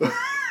goat?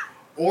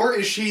 Or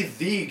is she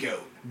the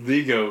goat?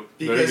 The goat.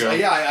 Because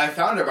I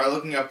found her by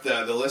looking up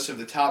the list of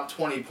the top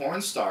 20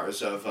 porn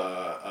stars of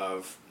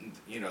the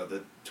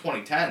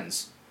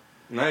 2010s.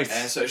 Nice.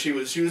 And so she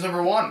was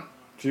number 1.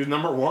 She was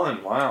number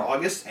 1. Wow.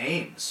 August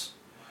Ames.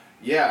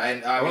 Yeah,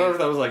 and I wonder if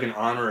that was like an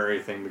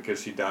honorary thing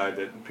because she died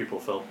that people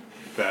felt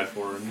bad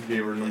for her and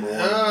gave her number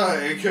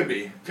 1. It could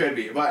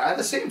be, but at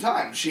the same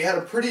time, she had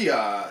a pretty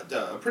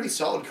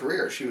solid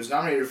career. She was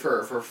nominated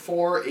for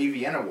 4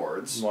 AVN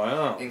awards.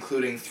 Wow.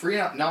 Including 3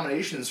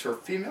 nominations for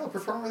Female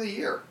Performer of the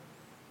Year.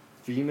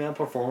 Female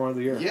Performer of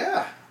the Year.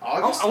 Yeah,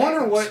 August. I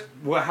wonder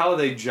how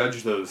they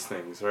judge those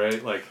things,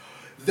 right? Like.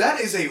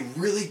 That is a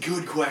really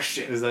good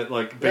question. Is that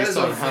like based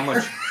on how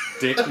much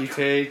dick you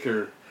take,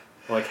 or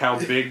like how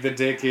big the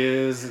dick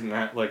is, and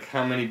like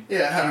how many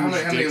how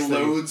many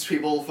loads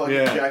people fucking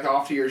jack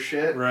off to your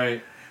shit?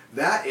 Right.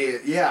 That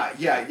is How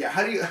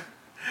do you?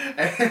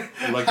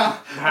 Like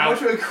how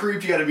much of a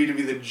creep you got to be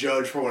the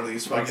judge for one of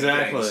these fucking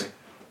things?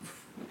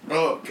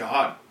 Oh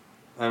God.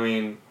 I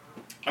mean,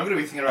 I'm gonna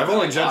be thinking about. I've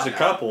only judged a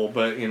couple,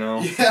 but you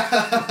know.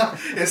 Yeah.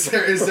 Is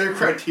there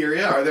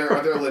criteria? Are there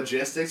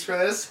logistics for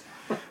this?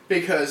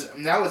 Because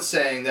now it's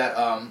saying that,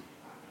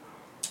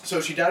 so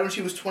she died when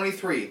she was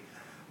 23,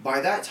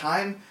 By that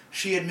time,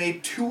 she had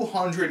made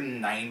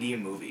 290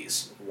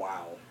 movies.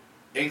 Wow.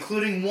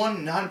 Including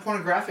one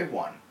non-pornographic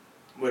one,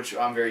 which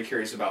I'm very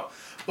curious about.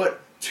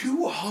 But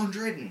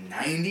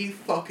 290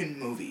 fucking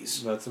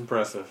movies. That's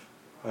impressive.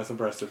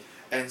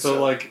 And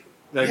so like,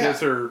 that gives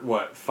her,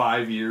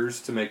 5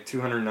 years to make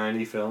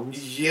 290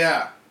 films?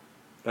 Yeah.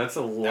 That's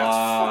a lot.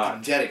 That's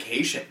fucking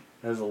dedication.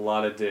 That's a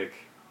lot of dick.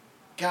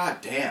 God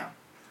damn.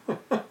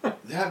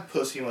 That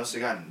pussy must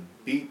have gotten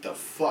beat the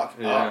fuck up.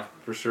 Yeah,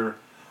 for sure.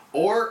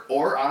 Or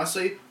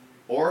honestly,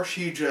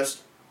 she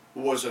just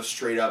was a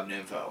straight up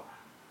nympho.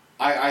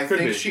 I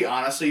think she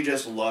honestly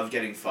just loved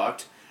getting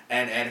fucked,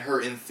 and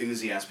her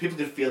enthusiasm. People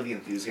could feel the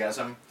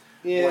enthusiasm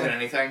more than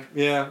anything.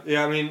 Yeah.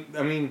 I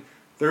mean,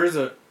 there is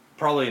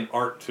probably an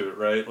art to it,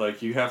 right?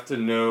 Like, you have to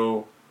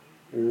know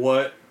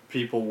what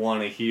people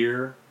want to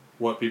hear,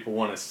 what people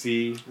want to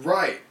see.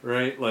 Right.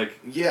 Right? Like,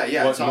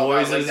 yeah. What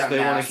noises they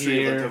want to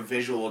hear. Like a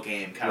visual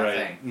game kind of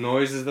thing.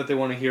 Noises that they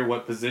want to hear,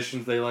 what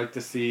positions they like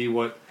to see,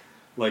 what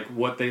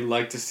they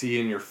like to see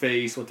in your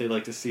face, what they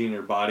like to see in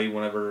your body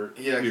whenever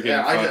you're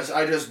getting fucked.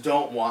 I just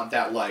don't want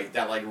that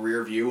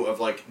rear view of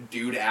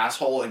dude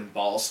asshole and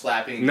ball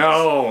slapping.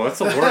 No, that's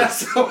the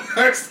worst.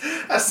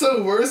 That's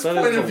the worst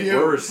point of view.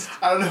 Worst.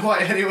 I don't know why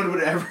anyone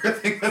would ever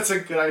think that's a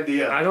good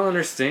idea. I don't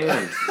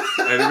understand.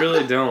 I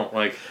really don't.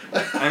 Like,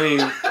 I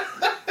mean,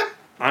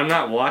 I'm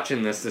not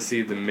watching this to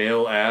see the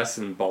male ass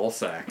and ball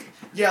sack.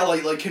 Yeah,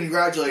 like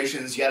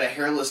congratulations, you got a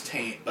hairless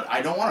taint, but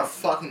I don't want to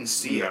fucking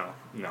see it.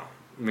 No.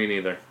 Me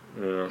neither.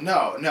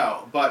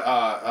 No, but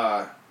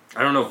I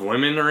don't know if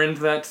women are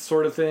into that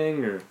sort of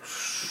thing, or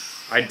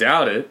I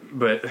doubt it,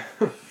 but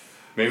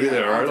maybe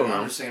they are. I don't know.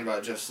 I'm just saying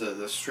about just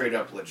the straight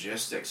up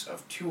logistics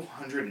of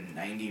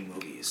 290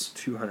 movies.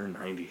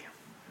 290.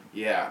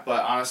 Yeah,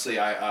 but honestly,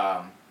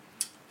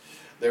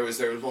 there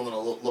was one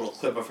little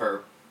clip of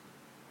her,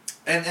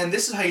 and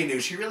this is how you knew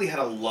she really had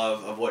a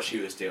love of what she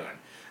was doing.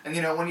 And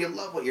when you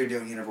love what you're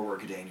doing, you never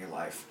work a day in your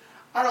life.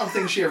 I don't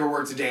think she ever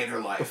worked a day in her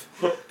life.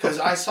 Because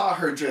I saw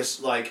her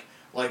just, like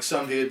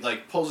some dude,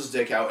 pulls his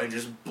dick out and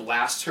just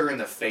blasts her in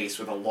the face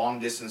with a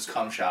long-distance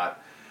cum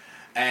shot.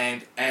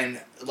 And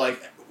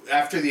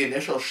after the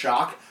initial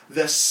shock,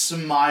 the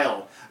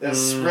smile that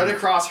spread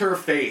across her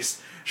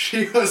face,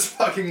 she was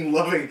fucking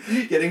loving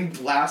getting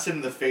blasted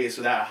in the face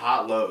with that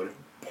hot load.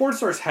 Porn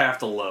stars have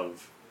to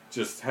love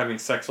just having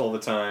sex all the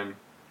time.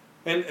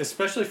 And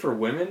especially for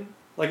women...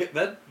 Like,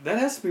 that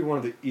has to be one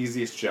of the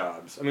easiest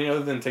jobs. I mean,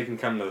 other than taking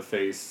cum to the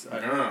face.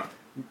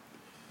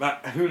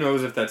 Who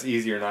knows if that's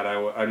easy or not.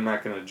 I'm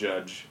not going to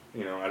judge. I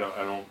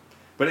don't...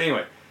 But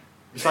anyway.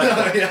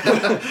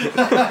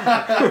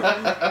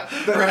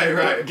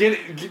 Right.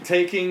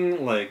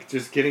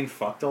 Just getting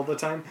fucked all the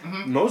time.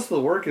 Mm-hmm. Most of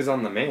the work is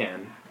on the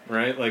man,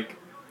 right? Like,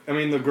 I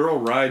mean, the girl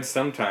rides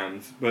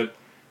sometimes, but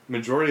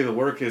majority of the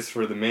work is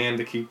for the man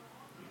to keep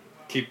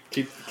it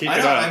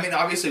up. I mean,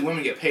 obviously,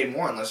 women get paid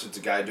more unless it's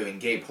a guy doing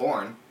gay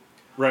porn.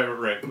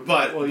 Right.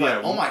 But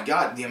oh my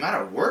god, the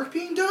amount of work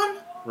being done?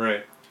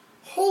 Right.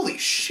 Holy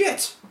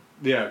shit!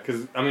 Yeah,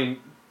 because, I mean,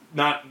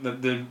 not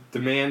the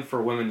demand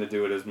for women to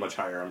do it is much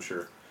higher, I'm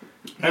sure.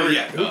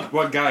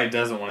 What guy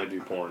doesn't want to do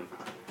porn?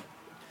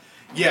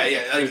 Yeah.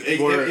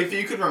 If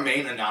you could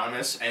remain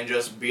anonymous and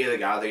just be the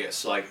guy that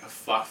gets,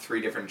 fuck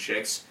 3 different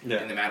chicks in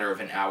the matter of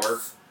an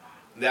hour,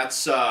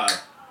 that's,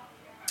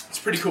 it's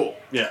pretty cool.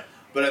 Yeah.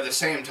 But at the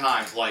same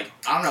time, I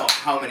don't know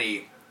how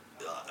many,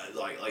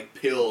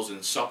 pills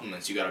and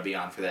supplements you gotta be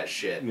on for that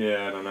shit.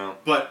 Yeah, I don't know.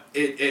 But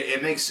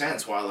it makes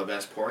sense why the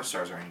best porn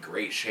stars are in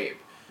great shape.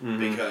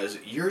 Mm-hmm. Because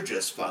you're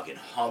just fucking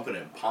humping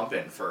and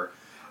pumping for...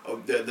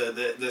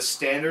 The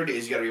standard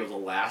is you gotta be able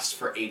to last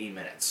for 80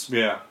 minutes.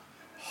 Yeah.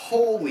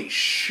 Holy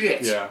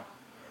shit. Yeah.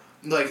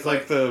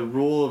 Like the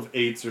rule of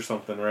 8s or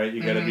something, right?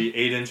 You gotta be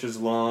 8 inches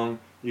long,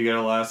 you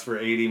gotta last for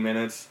 80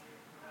 minutes,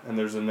 and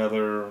there's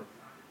another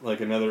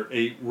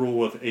 8 rule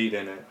with 8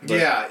 in it.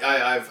 But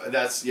I've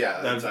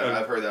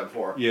heard that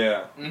before.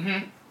 Yeah.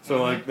 Mm-hmm.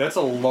 So that's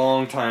a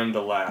long time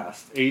to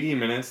last. 80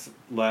 minutes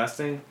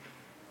lasting,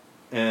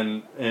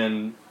 and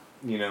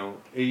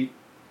 8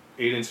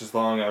 inches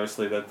long.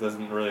 Obviously, that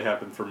doesn't really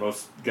happen for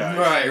most guys.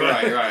 Right.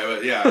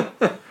 But yeah.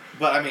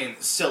 But I mean,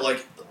 still,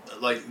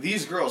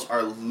 these girls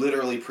are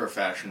literally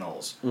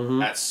professionals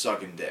at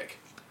sucking dick.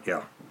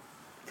 Yeah,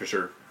 for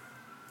sure.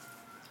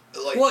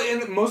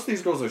 And most of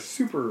these girls are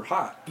super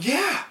hot.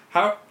 Yeah.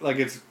 How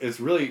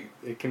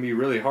it can be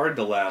really hard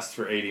to last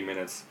for 80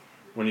 minutes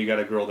when you got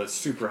a girl that's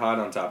super hot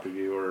on top of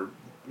you, or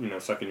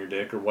sucking your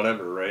dick or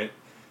whatever, right?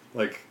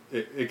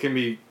 It can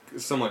be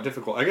somewhat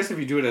difficult. I guess if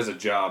you do it as a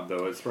job,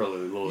 though, it's probably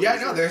a little easier.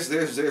 No,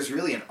 there's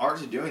really an art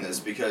to doing this,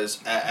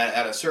 because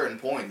at a certain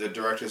point the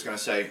director's going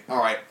to say, all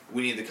right,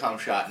 we need the cum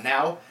shot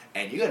now,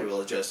 and you got to be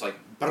able to just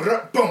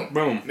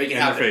boom, make it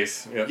happen. In your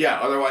face. Yep.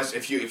 Yeah, otherwise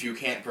if you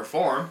can't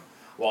perform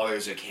while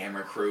there's a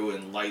camera crew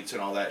and lights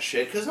and all that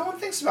shit, because no one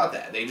thinks about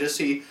that. They just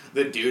see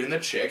the dude and the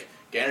chick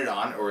getting it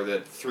on, or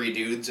the 3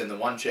 dudes and the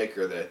 1 chick,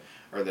 or the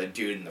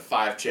dude and the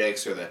 5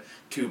 chicks, or the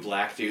 2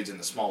 black dudes and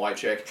the small white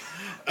chick.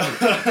 and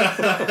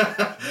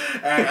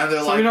they're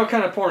so we know what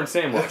kind of porn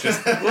Sam watches.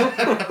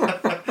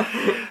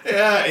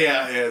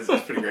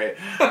 it's pretty great.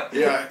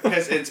 Yeah,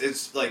 because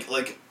it's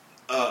like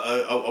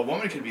a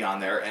woman could be on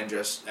there and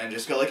just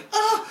go like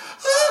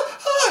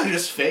and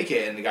just fake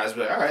it, and the guys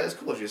be like, all right, that's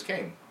cool, she just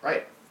came,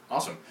 right,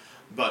 awesome.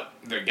 But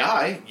the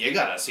guy, you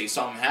gotta see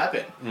something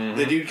happen. Mm-hmm.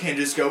 The dude can't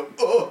just go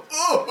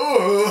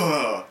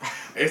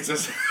It's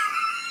just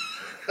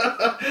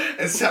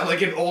and sound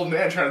like an old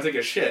man trying to take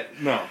a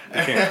shit. No,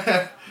 you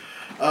can't.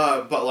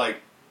 But like,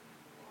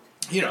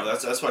 you know,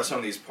 that's why some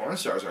of these porn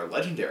stars are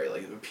legendary,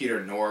 like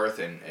Peter North,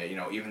 and you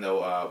know, even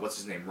though what's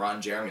his name,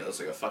 Ron Jeremy looks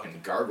like a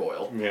fucking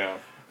gargoyle. Yeah.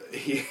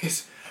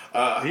 He's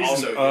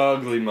also an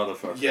ugly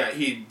motherfucker. Yeah,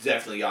 he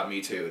definitely got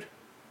me too'd,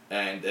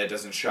 and that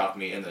doesn't shock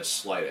me in the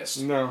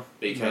slightest. No.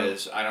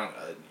 Because I don't,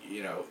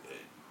 you know,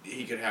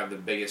 he could have the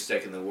biggest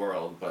dick in the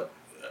world, but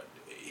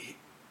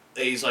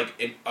he's like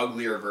an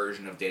uglier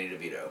version of Danny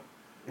DeVito,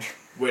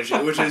 which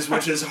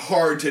is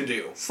hard to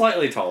do.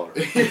 Slightly taller.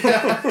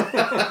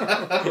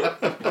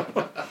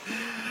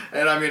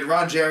 And I mean,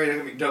 Ron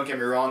Jeremy, don't get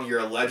me wrong, you're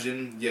a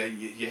legend.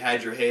 You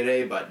had your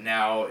heyday, but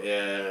now,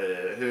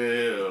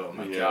 oh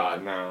my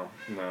god. No,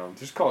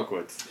 just call it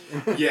quits.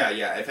 Yeah,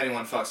 if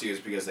anyone fucks you, it's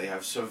because they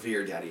have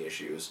severe daddy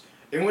issues.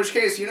 In which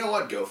case, you know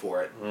what? Go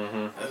for it.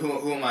 Mm-hmm.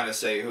 Who am I to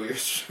say who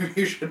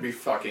you should be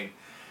fucking?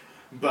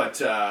 But,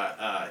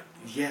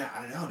 yeah,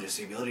 I don't know, just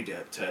the ability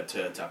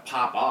to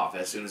pop off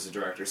as soon as the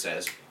director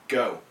says,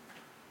 go.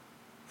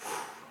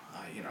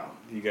 You know,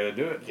 you gotta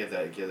do it. Get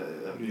that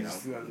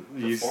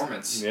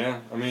performance.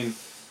 Yeah, I mean,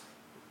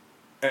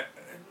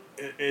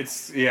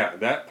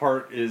 that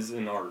part is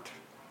an art.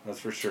 That's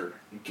for sure.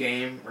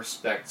 Game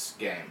respects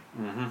game.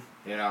 Mm-hmm.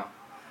 You know,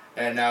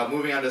 and now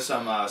moving on to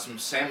some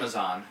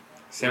Samazon.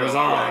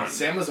 Samazon.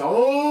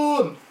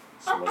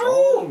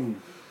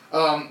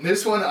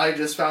 This one I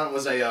just found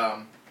was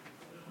a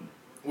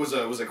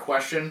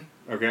question.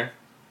 Okay.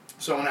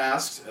 Someone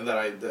asked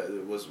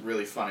that was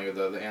really funny with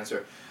the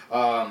answer.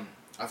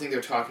 I think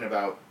they're talking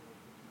about,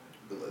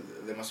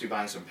 they must be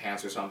buying some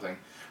pants or something.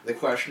 The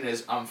question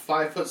is, I'm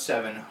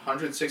 5'7",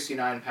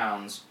 169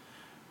 pounds,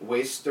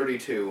 waist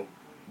 32.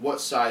 What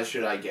size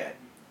should I get?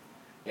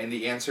 And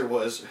the answer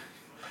was,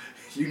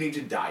 you need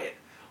to diet,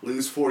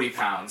 lose 40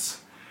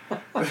 pounds.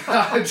 Was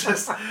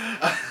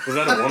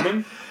that a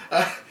woman?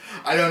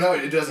 I don't know.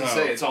 It doesn't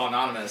say. It's all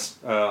anonymous.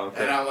 Oh,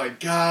 okay. And I'm like,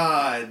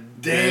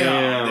 God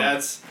damn.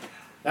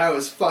 That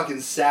was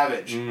fucking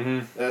savage.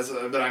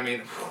 Mm-hmm. But I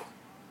mean.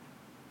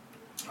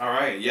 All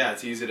right, yeah,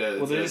 it's easy to.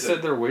 Well, they just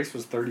said their waist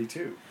was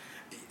 32.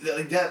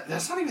 Like that.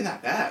 That's not even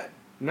that bad.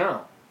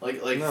 No.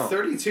 Like no.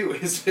 32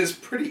 is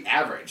pretty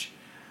average.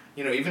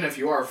 You know, even if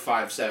you are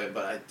 5'7",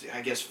 but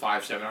I guess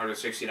 5'7",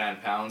 169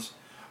 pounds,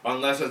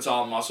 unless it's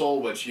all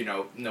muscle, which, you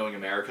know, knowing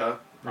America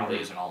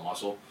probably isn't all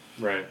muscle.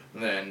 Right.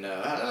 Then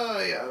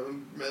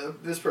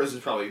this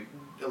person's probably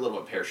a little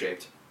bit pear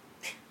shaped.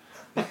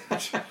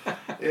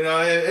 You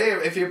know, hey,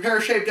 if you're pear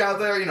shaped out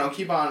there, you know,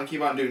 keep on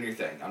doing your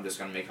thing. I'm just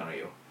gonna make fun of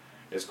you.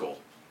 It's cool.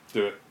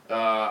 Do it.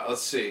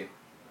 Let's see.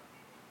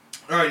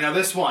 All right, now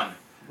this one.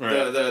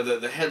 Right.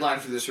 The headline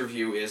for this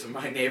review is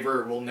 "My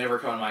neighbor will never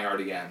come in my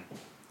yard again."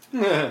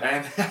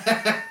 And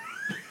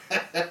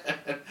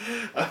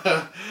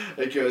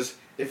it goes,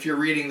 "If you're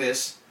reading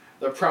this,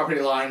 the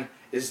property line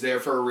is there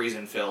for a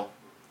reason, Phil.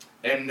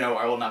 And no,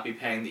 I will not be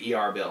paying the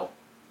ER bill."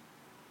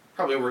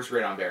 Probably works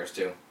great on bears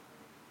too.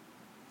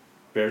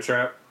 Bear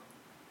trap?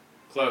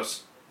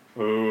 Close.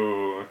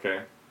 Ooh,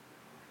 okay.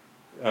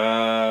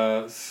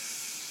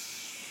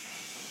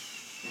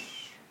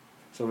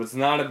 So if it's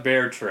not a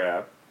bear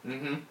trap.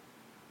 Mm-hmm.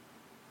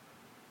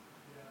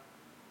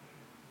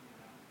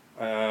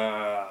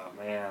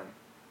 Man.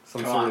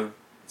 Come on.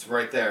 It's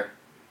right there.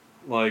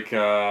 Like,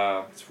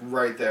 it's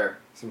right there.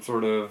 Some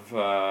sort of,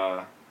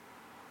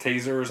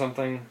 taser or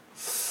something?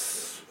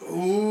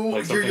 Ooh,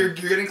 like you're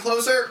getting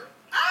closer?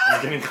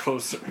 I'm getting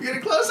closer. You're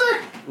getting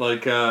closer?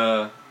 Like,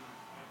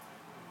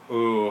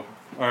 ooh.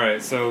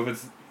 Alright, so if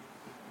it's...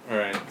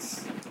 Alright.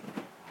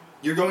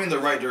 You're going in the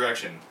right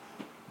direction.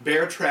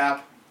 Bear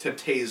trap to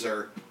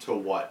taser to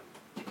what?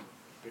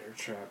 Bear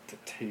trap to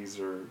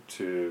taser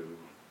to...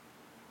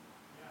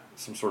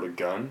 some sort of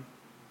gun?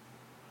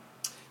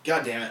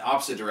 God damn it,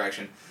 opposite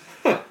direction.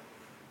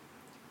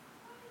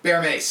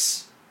 Bear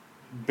mace.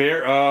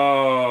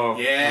 Oh.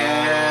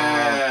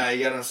 Yeah, you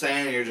get what I'm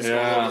saying? You're just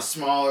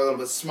a little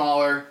bit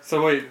smaller.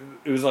 So wait,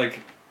 it was like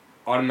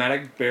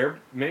automatic bear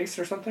mace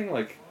or something?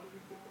 Like,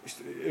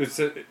 it was,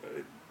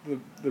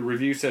 the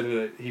review said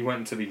that he went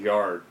into the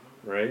yard,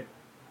 right?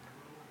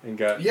 And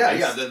got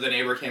the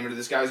neighbor came into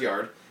this guy's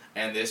yard,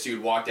 and this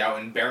dude walked out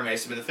and bear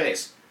maced him in the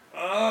face.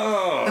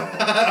 Oh.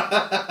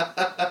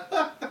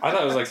 I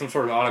thought it was like some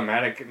sort of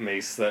automatic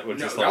mace that would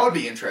just like... that would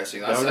be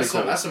interesting. That's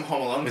some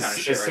Home Alone kind of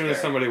shit as soon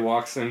as somebody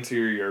walks into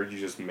your yard, you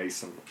just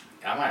mace them.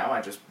 I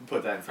might just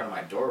put that in front of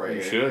my door right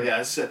here. You should.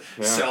 Yeah,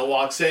 Cell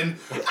walks in.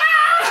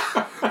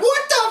 Ah!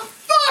 What the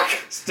fuck?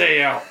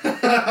 Stay out.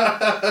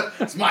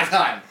 It's my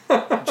time.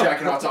 I'm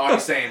jacking off to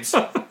August Ames.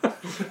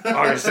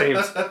 August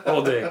Ames.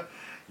 All day.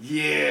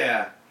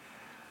 Yeah.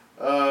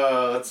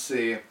 Let's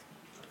see.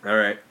 All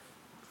right.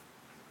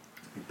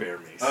 Bear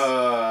mace.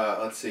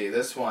 Let's see.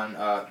 This one,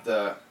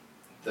 the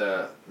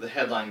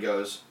headline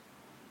goes,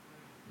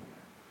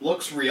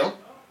 looks real.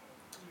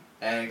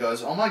 And it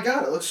goes, oh my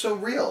god, it looks so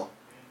real.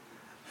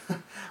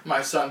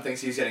 My son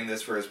thinks he's getting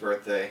this for his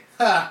birthday.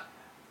 Ha!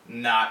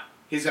 Not.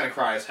 He's gonna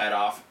cry his head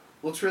off.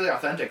 Looks really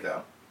authentic,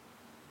 though.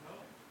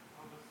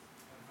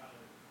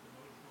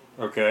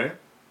 Okay.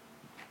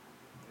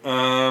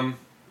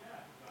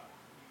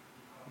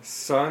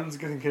 Son's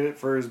gonna get it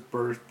for his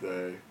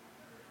birthday.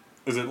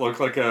 Does it look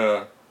like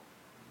a...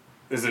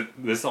 Is it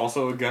this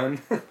also a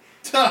gun? Let's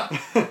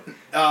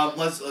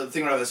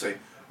think about it this way.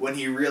 When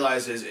he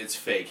realizes it's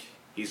fake,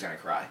 he's gonna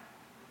cry.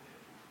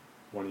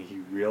 When he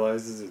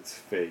realizes it's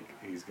fake,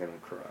 he's gonna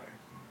cry.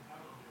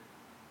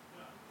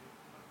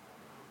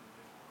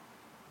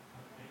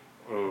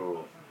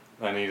 Oh,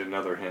 I need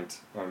another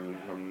hint. I'm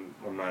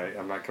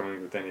not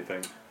coming with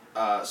anything.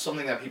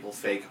 Something that people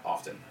fake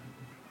often.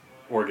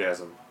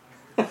 Orgasm.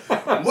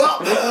 Well,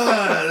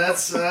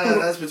 that's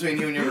between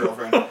you and your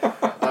girlfriend.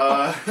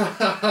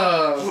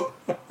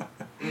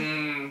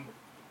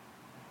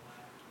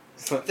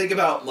 Think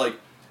about, like,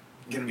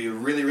 gonna be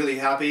really, really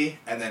happy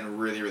and then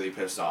really, really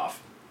pissed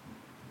off.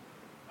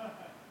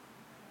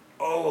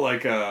 Oh,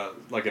 like a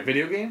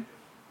video game?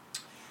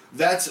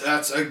 That's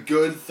a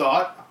good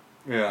thought.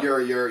 Yeah.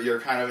 You're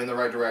kind of in the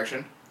right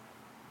direction.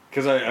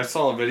 Because I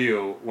saw a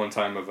video one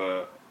time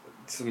of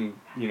some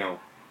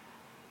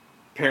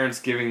parents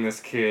giving this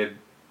kid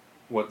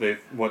what the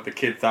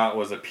kid thought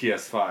was a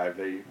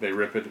PS5. They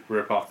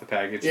rip off the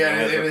package. Yeah,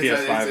 and it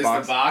has a PS5 it's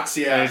box. the box.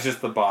 Yeah, and it's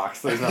just the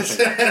box. There's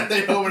nothing.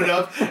 They open it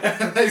up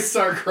and they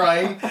start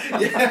crying.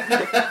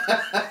 Yeah.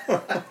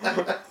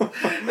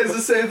 It's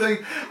the same thing.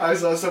 I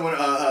saw someone.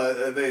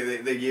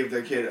 They gave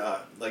their kid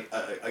like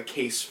a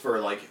case for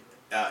like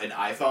an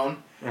iPhone,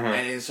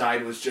 and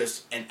inside was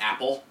just an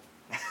apple.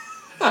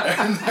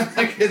 And then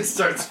the kid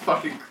starts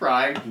fucking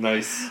crying.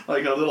 Nice.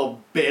 Like a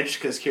little bitch,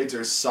 because kids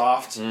are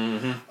soft.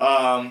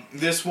 Mm-hmm.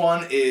 This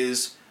one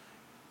is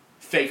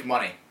fake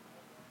money.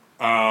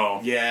 Oh.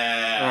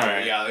 Yeah. All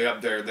right. Yeah.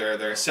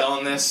 They're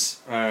selling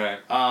this. All right.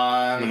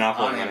 On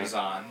Monopoly money.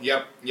 Amazon.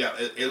 Yep. Yeah.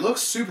 It looks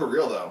super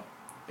real though.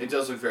 It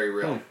does look very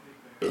real.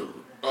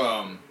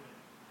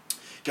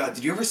 God,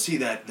 did you ever see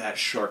that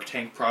Shark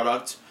Tank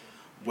product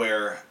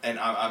where? And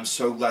I'm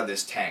so glad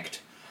this tanked.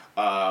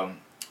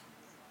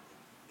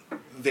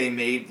 They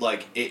made,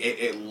 like,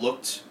 it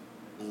looked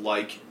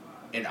like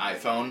an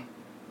iPhone,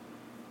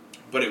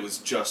 but it was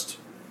just,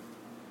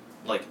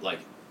 like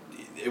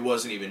it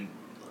wasn't even,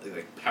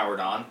 like, powered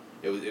on.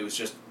 It was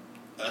just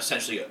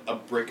essentially a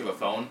brick of a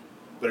phone,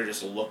 but it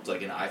just looked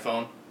like an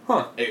iPhone.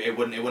 Huh. It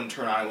wouldn't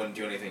turn on, it wouldn't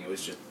do anything, it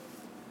was just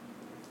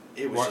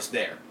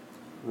there.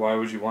 Why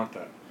would you want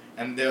that?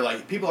 And they're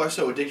like, people are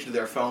so addicted to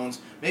their phones,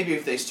 maybe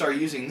if they start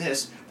using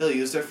this, they'll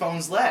use their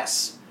phones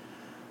less.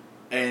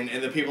 And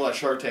the people at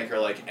Shark Tank are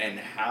like, and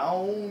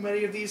how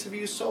many of these have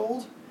you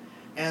sold?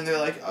 And they're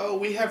like, oh,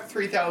 we have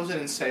 3,000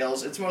 in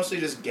sales. It's mostly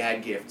just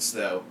gag gifts,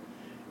 though.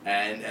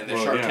 And the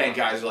Shark Tank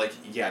guys are like,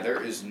 yeah,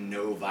 there is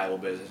no viable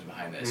business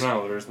behind this.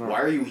 No, there's not.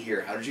 Why are you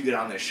here? How did you get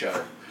on this show?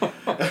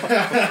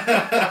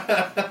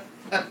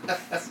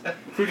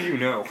 Who do you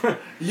know?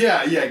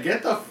 Yeah,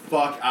 get the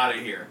fuck out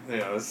of here.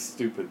 Yeah, that's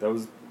stupid. That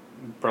was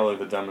probably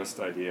the dumbest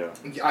idea.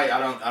 I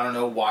don't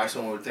know why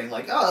someone would think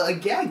like, oh, a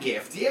gag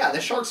gift. Yeah, the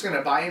shark's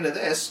gonna buy into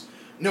this.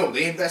 No,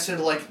 they invested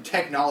into like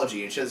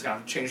technology and shit that's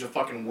gonna change the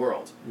fucking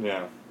world.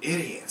 Yeah.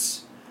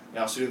 Idiots. They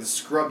also do the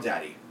Scrub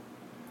Daddy.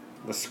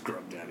 The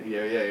Scrub Daddy.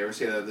 Yeah. You ever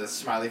see the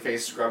smiley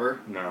face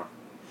scrubber? No.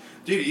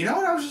 Dude, you know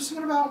what I was just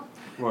thinking about?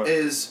 What?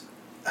 Is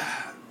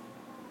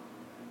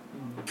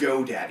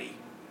GoDaddy.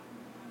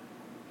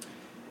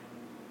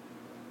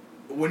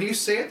 When you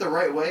say it the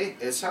right way,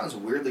 it sounds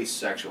weirdly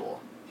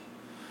sexual.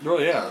 Oh,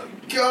 yeah.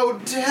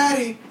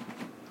 GoDaddy!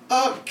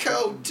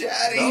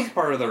 GoDaddy! That was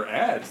part of their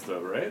ads,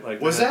 though, right? Like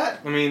was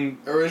that? I mean...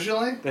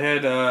 Originally? They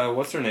had,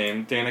 what's her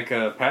name?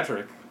 Danica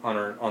Patrick on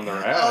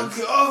their ads.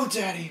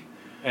 GoDaddy!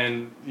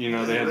 And, you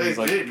know, they had these,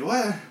 like...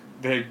 What?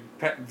 They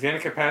had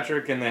Danica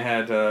Patrick, and they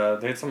had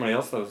somebody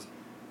else that was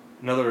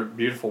another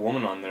beautiful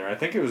woman on there. I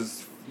think it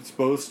was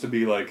supposed to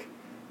be, like...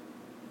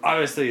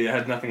 Obviously, it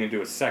had nothing to do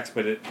with sex,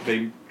 but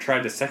they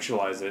tried to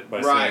sexualize it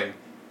by saying...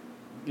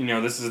 You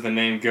know, this is the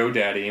name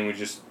GoDaddy, and we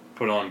just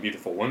put on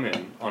beautiful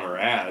women on our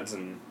ads,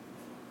 and,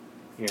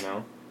 you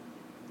know.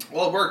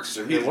 Well, it works.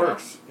 It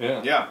works,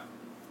 yeah. Yeah.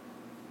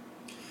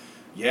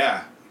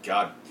 Yeah,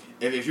 God.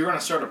 If you were going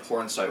to start a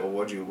porn site, well,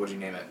 what'd you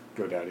name it?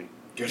 GoDaddy.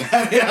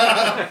 GoDaddy.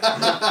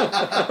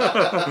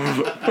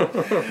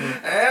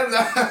 And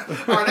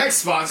our next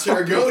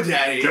sponsor,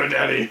 GoDaddy.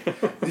 GoDaddy.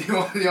 You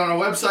want a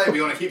website?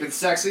 We want to keep it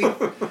sexy?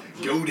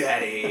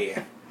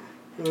 GoDaddy.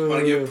 Want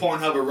to give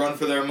Pornhub a run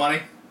for their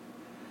money?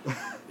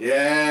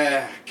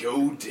 Yeah,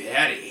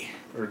 GoDaddy.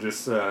 Or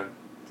just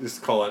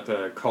call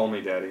it Call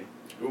Me Daddy.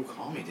 Ooh,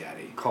 Call Me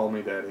Daddy. Call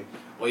Me Daddy.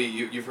 Well,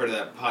 you've heard of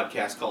that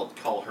podcast called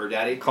Call Her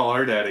Daddy? Call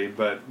Her Daddy,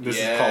 but this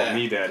is Call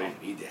Me Daddy. Call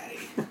Me Daddy.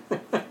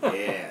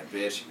 Yeah,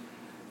 bitch.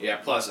 Yeah,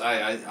 plus,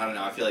 I don't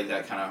know, I feel like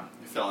that kind of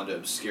fell into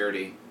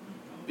obscurity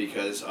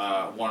because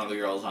one of the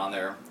girls on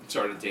there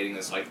started dating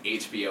this like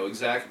HBO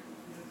exec,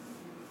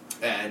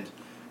 and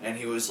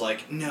he was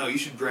like, no, you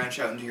should branch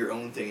out into your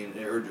own thing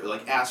or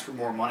like ask for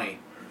more money.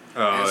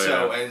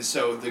 And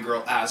so the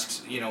girl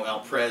asks, El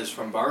Prez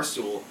from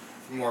Barstool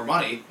for more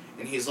money,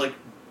 and he's like,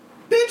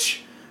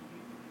 bitch,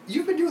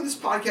 you've been doing this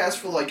podcast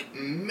for like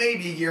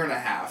maybe a year and a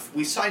half.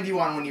 We signed you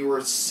on when you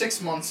were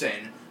 6 months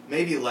in,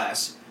 maybe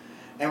less,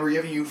 and we're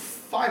giving you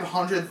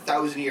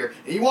 $500,000 a year,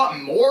 and you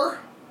want more?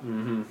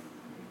 Mm-hmm.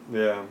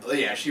 Yeah.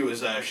 Yeah, she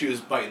was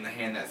biting the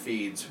hand that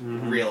feeds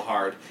real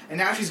hard, and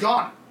now she's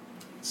gone.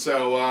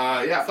 So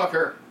yeah, fuck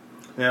her.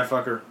 Yeah,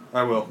 fuck her.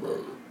 I will.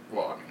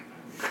 Well, I mean,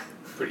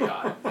 pretty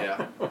hot.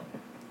 Yeah.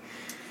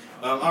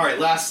 All right,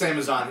 last Sam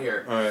is on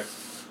here. All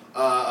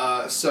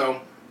right.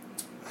 So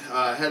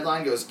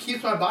headline goes,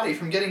 keeps my body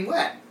from getting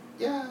wet.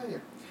 Yeah.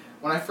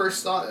 When I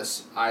first saw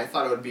this, I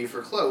thought it would be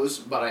for clothes,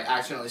 but I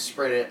accidentally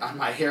sprayed it on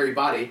my hairy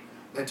body,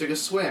 then took a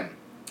swim.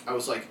 I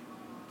was like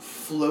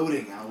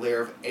floating on a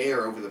layer of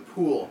air over the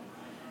pool,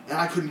 and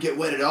I couldn't get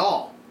wet at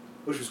all,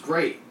 which was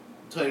great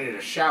until I needed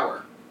a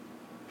shower.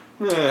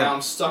 Now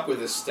I'm stuck with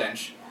this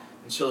stench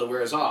until it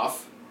wears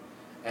off,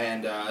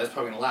 and it's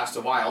probably going to last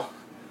a while,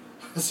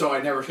 so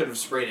I never should have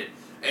sprayed it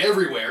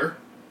everywhere.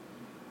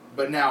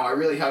 But now I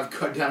really have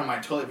cut down on my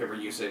toilet paper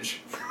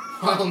usage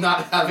while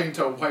not having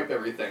to wipe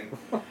everything.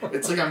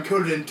 It's like I'm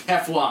coated in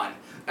Teflon.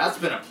 That's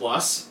been a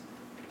plus.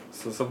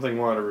 So something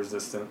water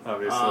resistant,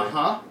 obviously.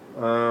 Uh-huh.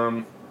 I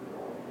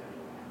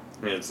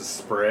mean, it's a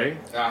spray.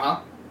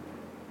 Uh-huh.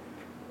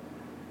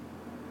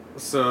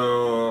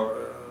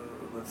 So,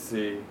 let's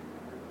see.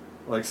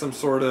 Like some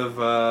sort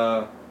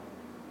of,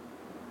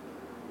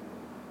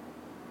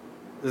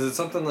 is it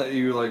something that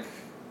you, like...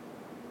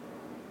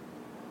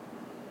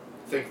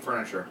 Think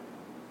furniture.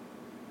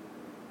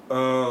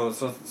 Oh,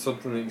 so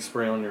something that you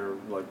spray on your,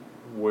 like,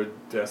 wood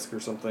desk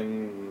or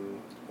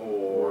something?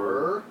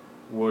 Or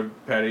wood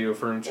patio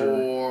furniture?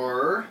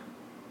 Or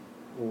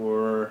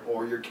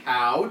your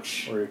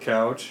couch. Or your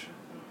couch.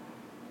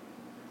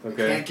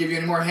 Okay. I can't give you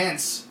any more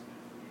hints.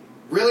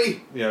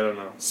 Really? Yeah, I don't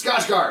know.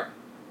 Scotchgard.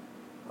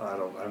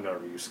 I've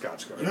never used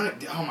Scotchgard. You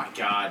don't, oh my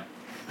god.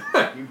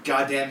 You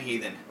goddamn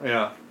heathen.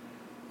 Yeah.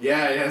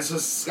 Yeah, it's a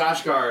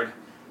Scotchgard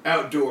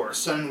outdoor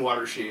sun and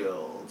water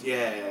shield.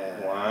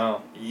 Yeah.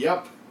 Wow.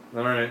 Yep.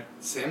 Alright.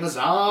 Sam is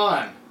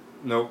on.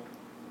 Nope.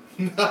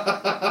 Get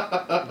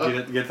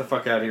the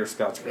fuck out of here,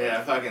 Scotchgard.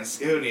 Yeah, fucking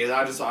Scooty.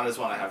 I just want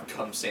to have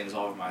cum stains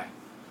all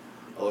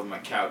over my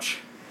couch.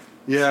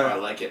 Yeah. So I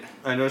like it.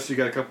 I noticed you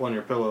got a couple on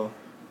your pillow.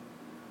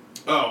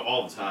 Oh,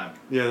 all the time.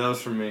 Yeah, that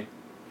was from me.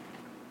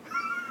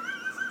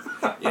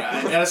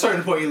 Yeah, at a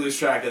certain point you lose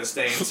track of the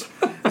stains.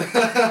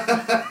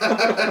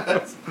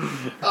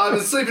 I've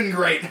been sleeping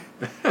great.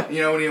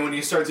 When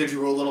you start to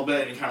drool a little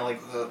bit and you kind of like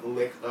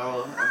lick.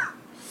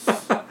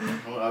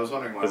 I was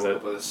wondering why I woke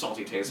up with a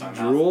salty taste on my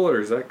mouth. Drool, or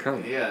is that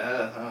cum?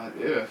 Yeah.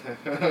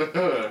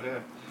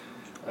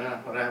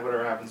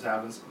 Whatever happens,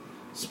 happens.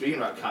 Speaking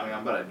about coming,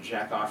 I'm about to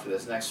jack off to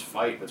this next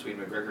fight between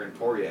McGregor and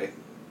Poirier.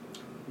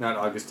 Not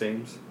August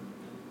Ames?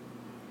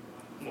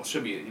 Well, it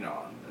should be, in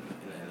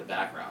the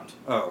background.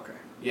 Oh, okay.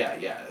 Yeah. I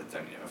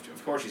mean,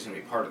 of course he's going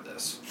to be part of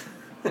this.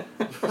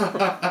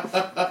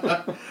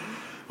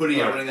 Who do you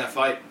got winning that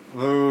fight?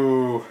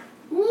 Ooh.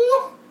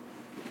 Woo!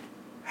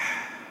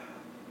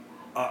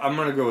 I'm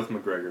going to go with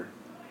McGregor.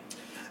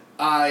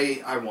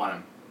 I want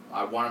him.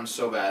 I want him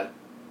so bad.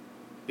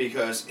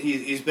 Because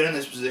he's been in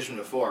this position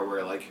before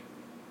where, like,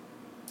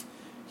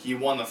 he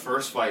won the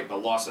first fight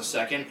but lost the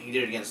second. He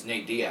did it against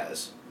Nate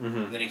Diaz. Mm-hmm.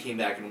 And then he came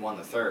back and won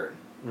the third.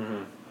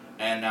 Mm-hmm.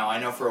 And now I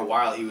know for a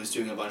while he was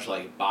doing a bunch of,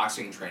 like,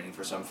 boxing training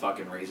for some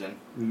fucking reason.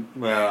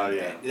 Well,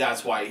 yeah. And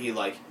that's why he,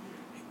 like,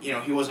 he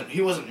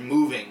wasn't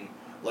moving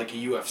like a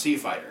UFC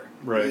fighter.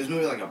 Right. He was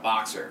moving like a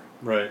boxer.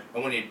 Right.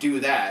 And when you do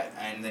that,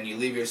 and then you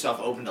leave yourself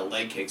open to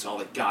leg kicks all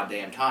the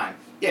goddamn time,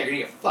 yeah, you're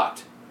gonna get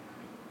fucked.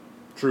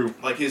 True.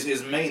 Like,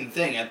 his main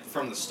thing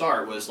from the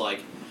start was,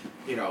 like,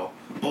 I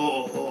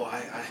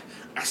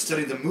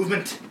studied the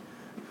movement.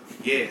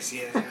 Yes.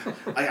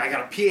 I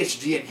got a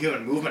PhD in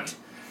human movement.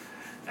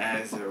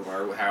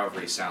 Or however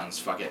he sounds,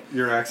 fuck it.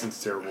 Your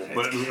accent's terrible,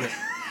 but...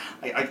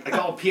 I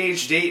got a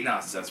PhD. No,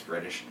 that's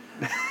British.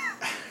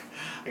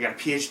 I got a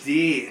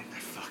PhD.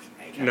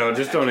 No,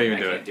 just don't even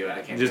do it.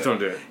 I can't just don't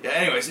do it. Yeah,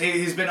 anyways,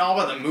 he's been all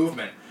about the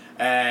movement,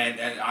 and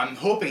I'm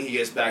hoping he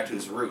gets back to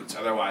his roots.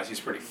 Otherwise, he's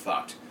pretty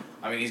fucked.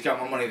 I mean, he's got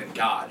more money than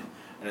God,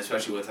 and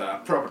especially with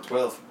Proper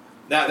 12.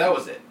 That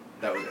was it.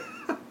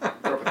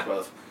 Proper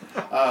 12.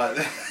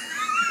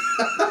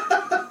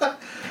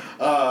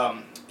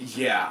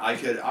 Yeah, I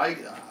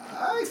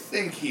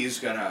think he's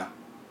gonna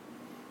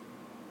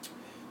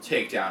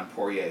take down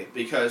Poirier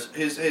because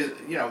his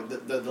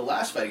the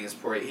last fight against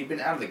Poirier, he'd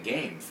been out of the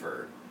game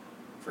for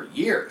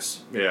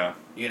years. Yeah.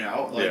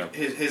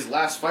 His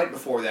last fight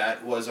before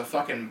that was a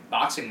fucking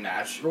boxing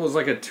match. It was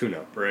like a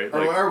tune-up, right?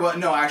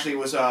 No, actually it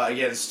was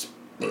against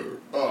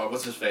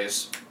what's his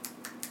face?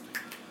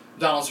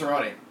 Donald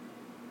Cerrone.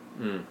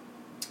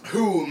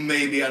 Who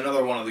may be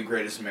another one of the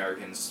greatest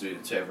Americans to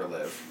ever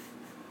live.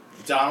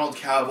 Donald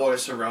Cowboy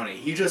Cerrone.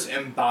 He just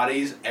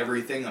embodies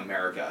everything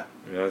America.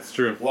 Yeah, that's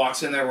true.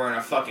 Walks in there wearing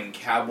a fucking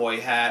cowboy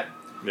hat.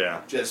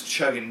 Yeah. Just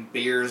chugging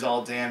beers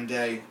all damn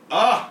day.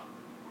 Oh!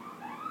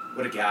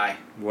 What a guy.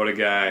 What a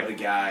guy. What a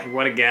guy.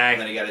 What a guy.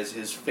 And then he got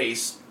his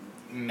face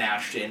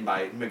mashed in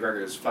by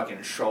McGregor's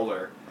fucking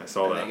shoulder. I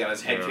saw that. And then he got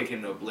his head kicked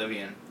into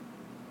oblivion.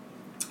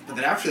 But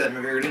then after that,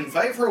 McGregor didn't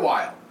fight for a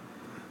while.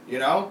 You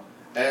know?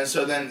 And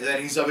so then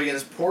he's up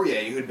against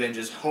Poirier, who'd been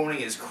just honing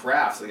his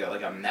craft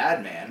like a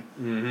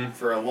madman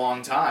for a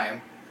long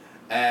time.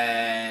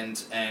 And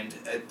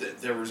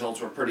the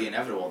results were pretty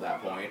inevitable at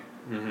that point.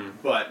 Mm-hmm.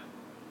 But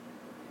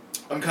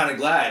I'm kind of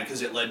glad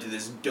because it led to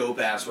this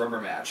dope-ass rubber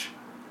match.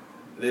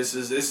 This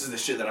is the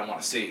shit that I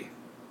want to see.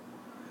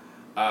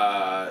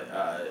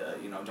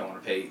 Don't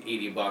want to pay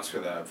 $80 for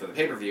the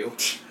pay-per-view.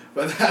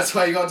 But that's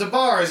why you go out to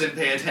bars and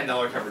pay a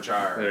 $10 cover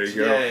charge. There you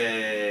go.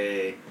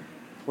 Yay!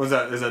 Is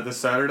that this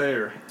Saturday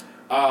or?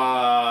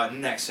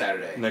 Next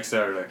Saturday. Next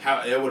Saturday.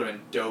 It would have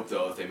been dope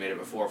though if they made it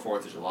before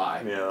 4th of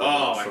July. Yeah.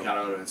 Oh my god,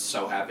 I would have been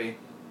so happy.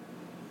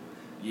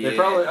 Yeah. They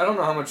probably. I don't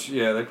know how much.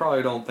 Yeah, they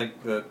probably don't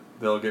think that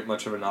they'll get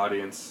much of an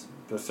audience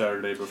the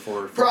Saturday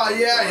before.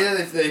 Probably.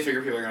 Yeah. They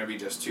figure people are gonna be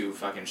just too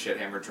fucking shit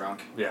hammered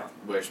drunk. Yeah.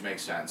 Which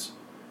makes sense.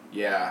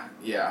 Yeah.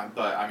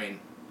 But I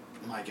mean,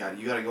 my god,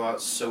 you gotta go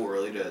out so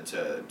early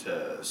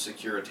to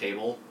secure a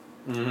table.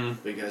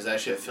 Mm-hmm. Because that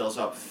shit fills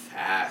up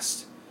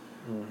fast.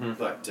 Mm-hmm.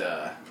 But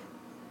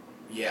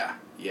yeah.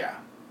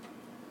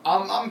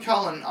 I'm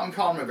calling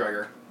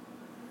McGregor.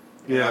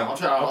 Yeah,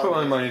 I'll put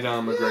my money down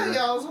on McGregor.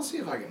 Yeah, I'll see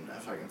if I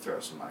can throw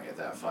some money at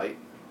that fight.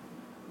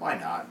 Why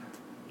not?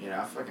 You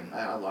know,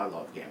 I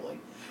love gambling.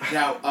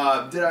 Now,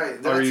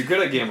 Are you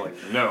good at gambling?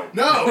 No.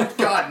 No,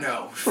 God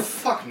no.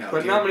 Fuck no. But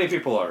dude. not many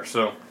people are.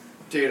 So.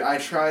 Dude, I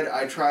tried.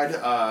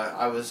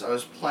 I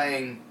was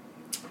playing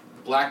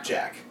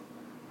blackjack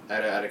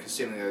at a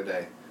casino the other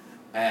day,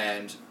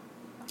 and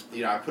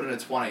I put in a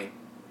 20.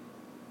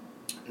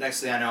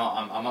 Next thing I know,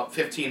 I'm up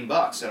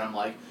 $15, and I'm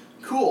like,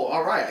 cool,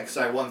 all right, because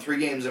I won 3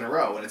 games in a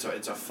row, and it's a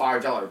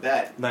 $5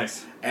 bet.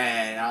 Nice.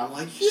 And I'm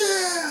like,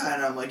 yeah,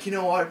 and I'm like, you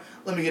know what?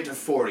 Let me get to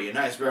 40, a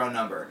nice round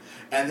number,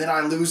 and then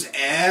I lose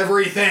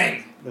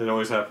everything. It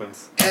always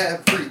happens.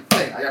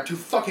 Everything. I got too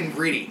fucking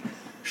greedy.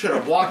 Should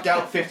have walked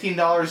out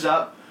 $15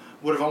 up.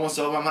 Would have almost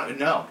doubled my money.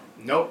 No,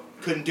 nope,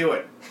 couldn't do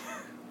it.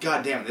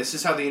 God damn it! This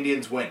is how the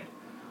Indians win.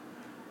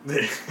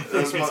 It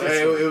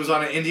was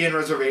on an Indian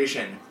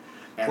reservation.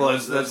 Well,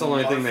 that's the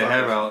only thing they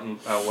have out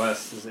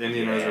west is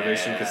Indian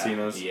reservation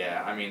casinos.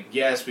 Yeah, I mean,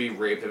 yes, we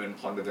raped them and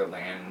plundered their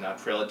land,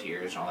 Trail of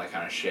Tears and all that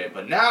kind of shit,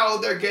 but now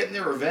they're getting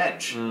their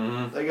revenge.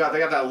 Mm-hmm. They got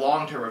that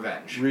long-term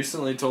revenge.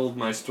 Recently told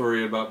my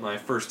story about my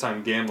first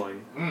time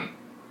gambling.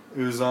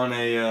 It was on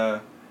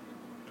a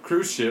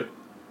cruise ship.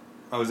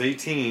 I was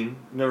 18,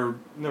 never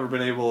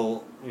been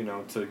able,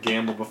 to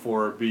gamble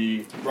before or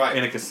be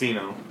in a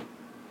casino,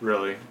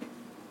 really.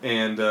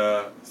 And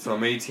so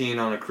I'm 18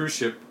 on a cruise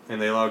ship,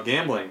 and they allow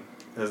gambling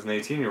as an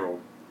 18-year-old.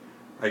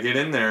 I get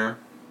in there,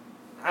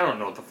 I don't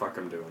know what the fuck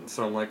I'm doing.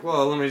 So I'm like,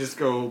 well, let me just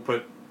go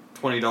put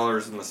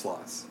 $20 in the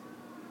slots.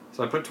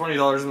 So I put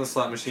 $20 in the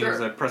slot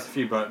machines, I press a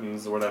few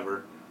buttons or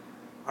whatever.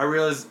 I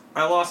realized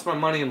I lost my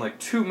money in like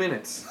 2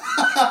 minutes.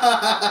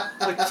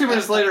 Like 2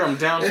 minutes later, I'm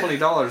down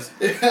 $20.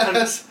 Yeah,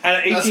 that's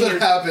what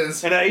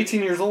happens. And at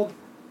 18 years old,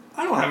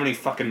 I don't have any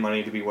fucking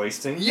money to be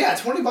wasting. Yeah,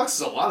 $20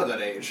 is a lot at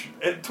that age.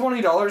 At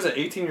 $20 at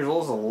 18 years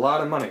old is a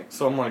lot of money.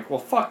 So I'm like, well,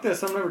 fuck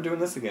this. I'm never doing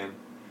this again.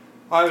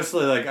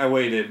 Obviously, I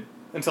waited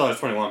until I was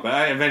 21, but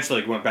I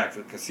eventually went back to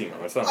the casino.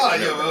 It's not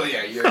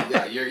you're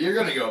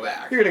gonna go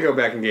back. You're gonna go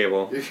back and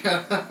gamble.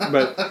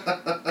 But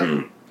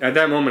at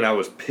that moment, I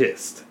was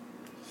pissed.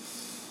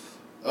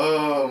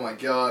 Oh my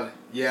god,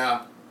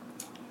 yeah.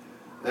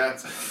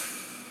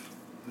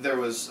 There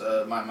was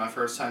my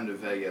first time to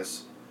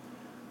Vegas.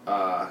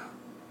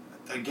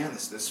 Again,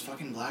 this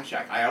fucking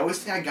blackjack. I always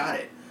think I got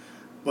it,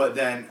 but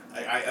then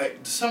I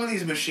some of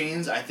these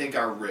machines I think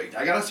are rigged.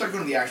 I gotta start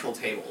going to the actual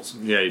tables.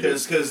 Yeah, you do.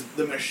 Because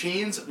the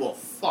machines will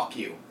fuck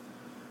you.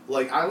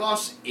 Like I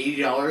lost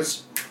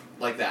 $80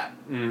 like that.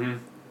 Mm-hmm.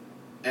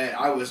 And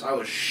I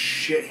was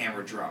shit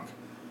hammered drunk.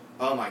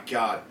 Oh my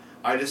god!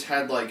 I just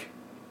had like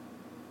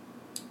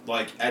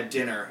at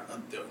dinner,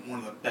 one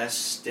of the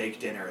best steak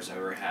dinners I've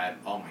ever had.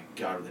 Oh my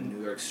god, with the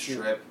New York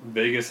Strip.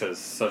 Vegas has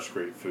such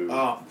great food.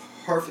 Oh,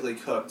 perfectly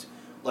cooked.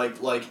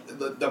 Like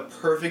the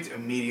perfect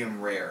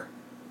medium rare.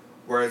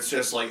 Where it's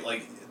just like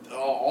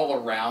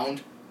all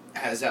around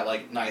has that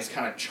like nice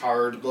kind of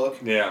charred look.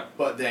 Yeah.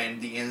 But then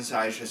the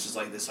inside is just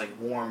like this like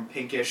warm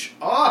pinkish.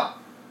 Ah!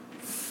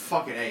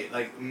 Fucking A.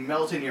 Like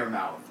melt in your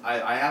mouth.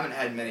 I haven't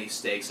had many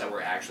steaks that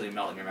were actually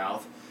melt in your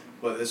mouth,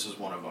 but this was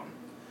one of them.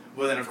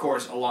 But then, of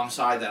course,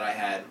 alongside that, I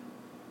had,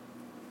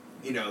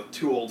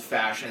 2 old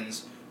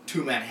fashions,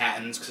 2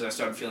 Manhattans because I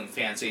started feeling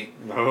fancy,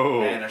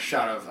 and a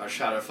shot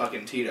of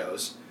fucking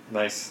Tito's.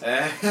 Nice.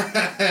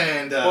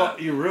 And well,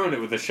 you ruined it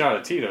with a shot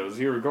of Tito's.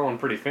 You were going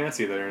pretty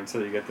fancy there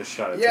until you get this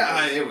shot of Tito's.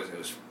 Yeah,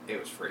 it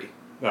was free.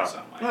 Oh.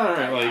 So, all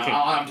right. Well,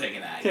 I'm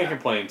taking that. Can't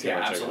complain too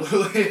much.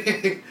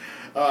 Absolutely.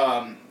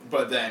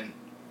 But then,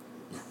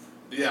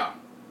 Yeah.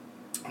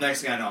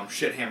 Next thing I know, I'm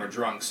shit hammered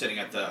drunk, sitting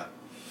at the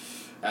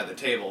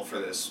table for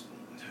this,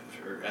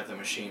 or at the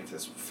machine for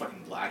this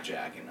fucking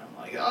blackjack, and I'm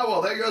like, oh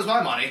well, there goes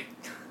my money.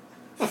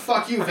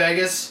 Fuck you,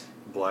 Vegas.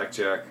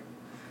 Blackjack.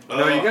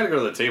 No, you gotta go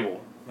to the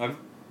table.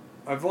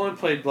 I've only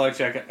played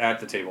blackjack at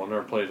the table. I've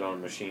never played it on a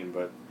machine,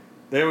 but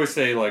they always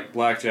say like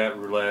blackjack,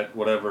 roulette,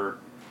 whatever.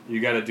 You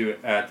got to do it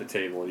at the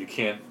table. You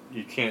can't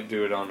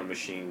do it on a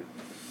machine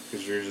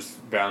because you're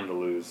just bound to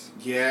lose.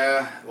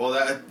 Yeah, well,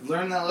 I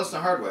learned that lesson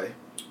the hard way.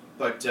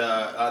 But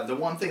the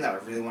one thing that I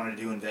really wanted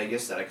to do in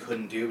Vegas that I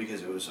couldn't do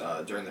because it was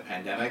during the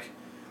pandemic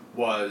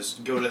was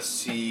go to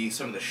see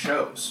some of the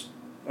shows.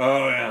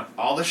 Oh yeah.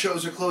 All the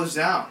shows are closed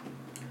down.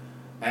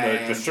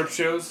 And the strip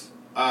shows.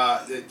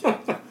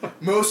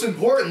 Most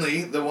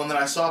importantly, the one that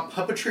I saw,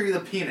 Puppetry of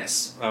the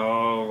Penis.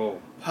 Oh.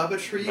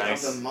 Puppetry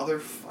nice. of the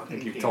motherfucking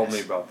penis. You've told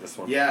me about this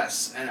one.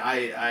 Yes, and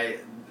I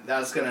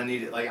that's gonna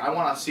need it. Like, I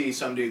want to see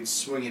some dude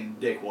swinging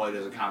dick while he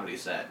does a comedy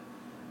set.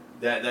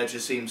 That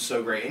just seems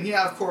so great. And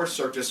yeah, of course,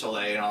 Cirque du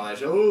Soleil and all that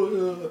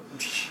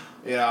shit.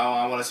 You know,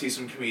 I want to see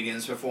some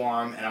comedians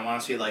perform, and I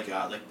want to see like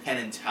Penn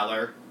and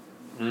Teller.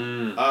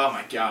 Mm. Oh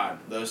my god,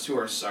 those two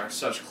are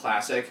such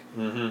classic.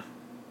 Mm-hmm.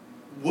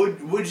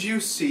 Would you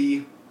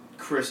see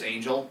Chris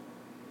Angel?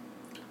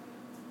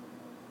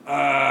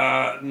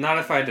 Not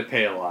if I had to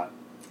pay a lot.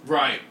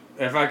 Right.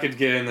 If I could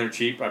get in there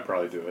cheap, I'd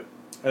probably do it.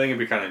 I think it'd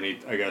be kind of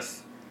neat, I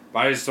guess. But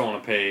I just don't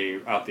want to pay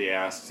out the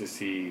ass to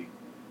see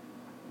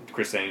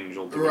Chris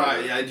Angel.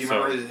 Right, yeah. Do you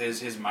remember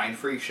his Mind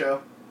Freak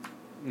show?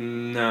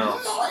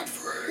 No. Mind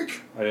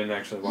Freak! I didn't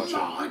actually watch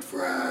Mind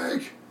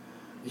Freak!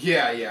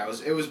 Yeah.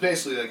 It was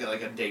basically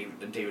like a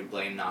David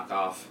Blaine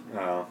knockoff.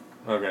 Oh,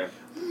 okay.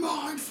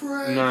 Mind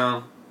Freak!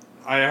 No.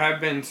 I have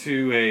been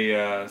to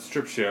a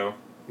strip show.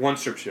 One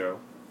strip show.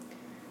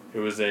 It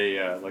was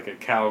a like a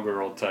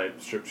cowgirl type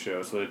strip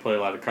show, so they play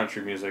a lot of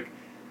country music.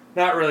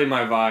 Not really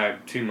my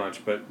vibe too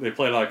much, but they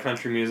played a lot of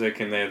country music,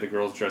 and they had the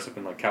girls dress up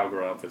in like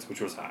cowgirl outfits,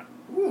 which was hot.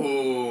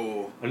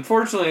 Ooh.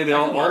 Unfortunately,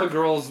 all the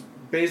girls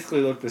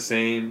basically look the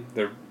same.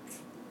 They're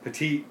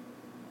petite,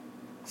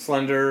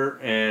 slender,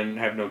 and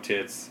have no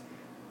tits.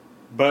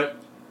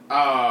 But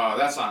oh,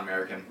 that's not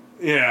American.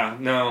 Yeah,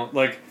 no,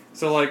 like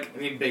so like. I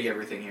need big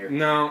everything here.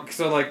 No,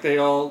 so like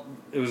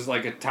it was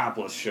like a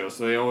topless show,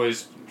 so they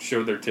always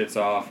showed their tits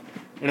off,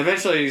 and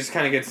eventually it just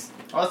kind of gets.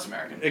 Oh, that's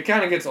American. It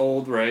kind of gets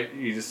old, right?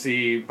 You just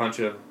see a bunch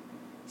of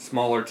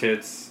smaller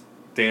tits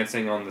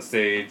dancing on the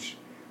stage.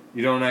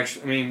 You don't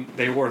actually. I mean,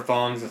 they wore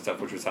thongs and stuff,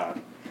 which was hot.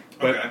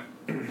 But okay.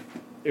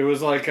 It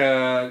was like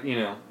I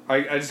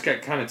just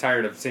got kind of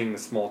tired of seeing the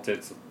small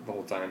tits the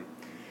whole time.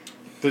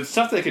 The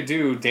stuff they could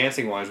do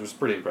dancing wise was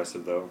pretty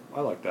impressive, though.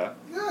 I like that.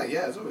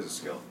 Yeah, it's always a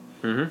skill.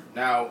 Mm-hmm.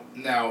 Now,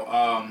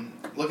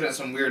 looking at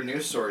some weird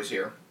news stories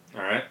here.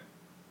 All right.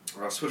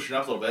 I'll switch it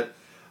up a little bit.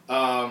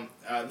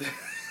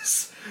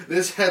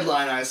 This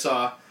headline I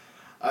saw,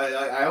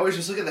 I always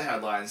just look at the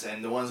headlines,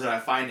 and the ones that I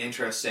find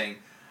interesting,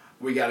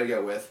 we gotta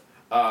go with.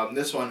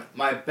 This one,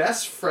 my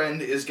best friend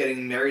is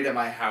getting married at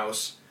my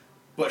house,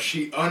 but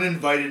she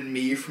uninvited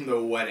me from the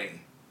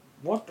wedding.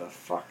 What the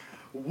fuck?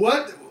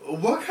 What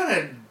kind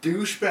of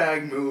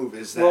douchebag move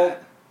is that? Well,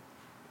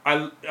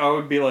 I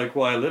would be like,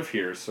 well, I live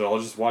here, so I'll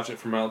just watch it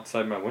from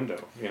outside my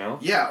window, you know?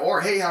 Yeah, or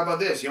hey, how about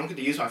this? You don't get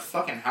to use my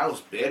fucking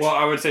house, bitch. Well,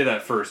 I would say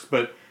that first,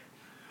 but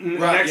the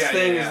next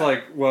thing is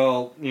like,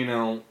 well, you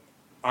know,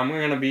 I'm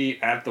going to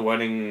be at the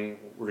wedding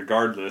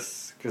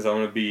regardless, because I'm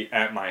going to be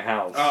at my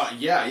house.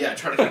 Yeah,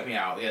 try to kick me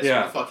out. Yeah, so yeah.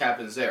 what the fuck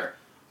happens there?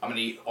 I'm going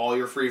to eat all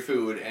your free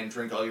food and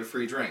drink all your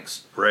free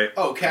drinks. Right.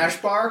 Oh, cash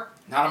bar?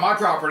 Not on my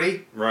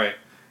property. Right.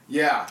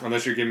 Yeah.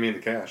 Unless you're giving me the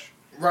cash.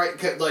 Right,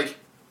 like,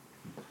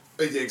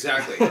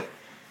 exactly.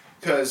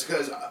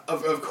 Because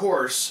of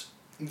course,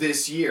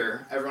 this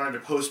year, everyone had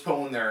to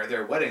postpone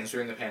their weddings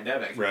during the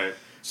pandemic. Right.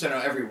 So now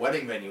every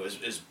wedding venue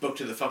is booked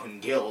to the fucking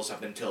gills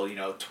up until,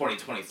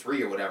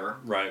 2023 or whatever.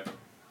 Right.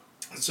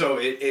 So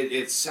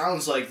it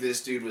sounds like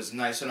this dude was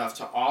nice enough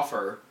to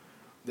offer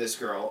this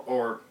girl,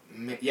 or,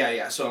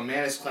 yeah, so a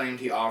man has claimed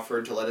he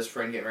offered to let his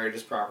friend get married at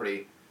his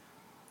property.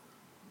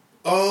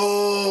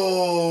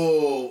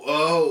 Oh,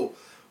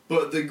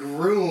 but the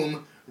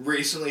groom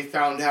recently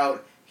found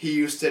out he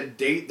used to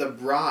date the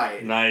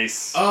bride.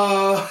 Nice.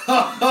 That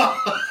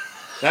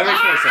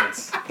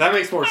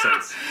makes more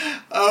sense.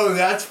 Oh,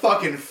 that's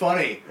fucking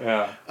funny.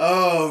 Yeah.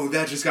 Oh,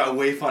 that just got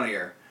way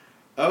funnier.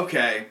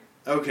 Okay.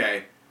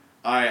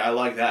 I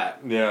like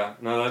that. Yeah,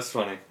 no, that's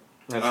funny.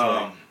 That's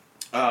funny.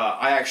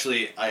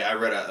 I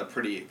read a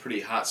pretty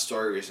hot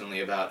story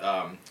recently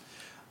about,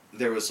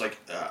 there was like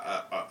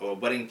a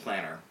wedding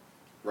planner,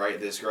 right?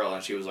 This girl,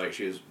 and she was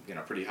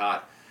pretty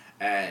hot,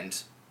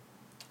 and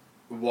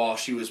while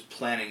she was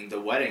planning the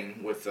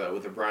wedding with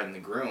the bride and the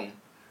groom,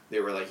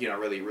 they were like,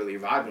 really, really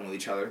vibing with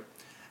each other,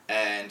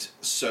 and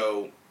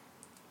so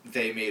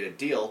they made a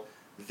deal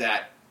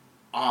that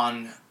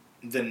on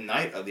the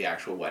night of the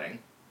actual wedding,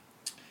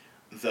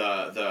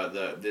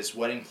 this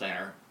wedding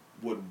planner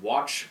would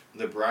watch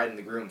the bride and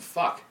the groom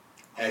fuck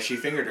as she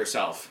fingered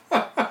herself.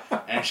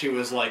 And she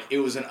was like, it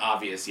was an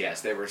obvious yes.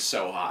 They were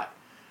so hot.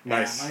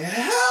 Nice. And I'm like,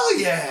 hell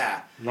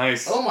yeah!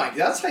 Nice. Oh my,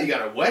 that's how you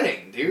got a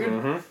wedding, dude.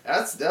 Mm-hmm.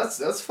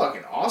 That's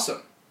fucking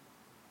awesome.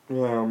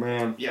 Oh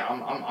man. Yeah,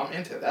 I'm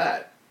into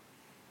that.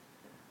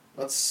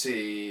 Let's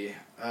see.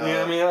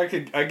 Yeah, I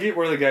mean, I get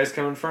where the guy's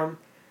coming from,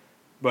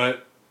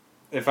 but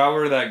if I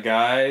were that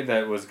guy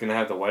that was gonna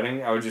have the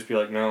wedding, I would just be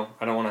like, no,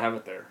 I don't want to have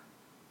it there.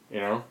 You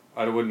know,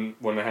 I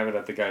wouldn't want to have it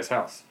at the guy's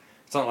house.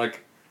 It's not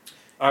like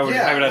I would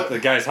have it at the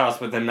guy's house,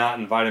 but then not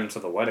invite him to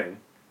the wedding.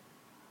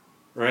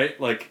 Right?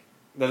 Like,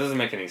 that doesn't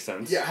make any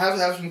sense. Yeah,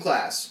 have some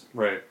class.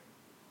 Right.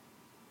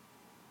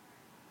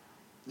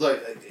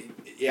 Like,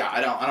 yeah,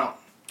 I don't.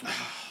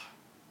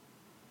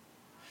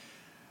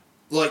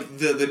 Like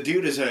the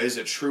dude is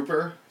a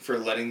trooper for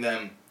letting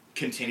them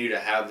continue to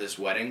have this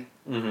wedding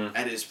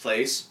at his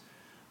place,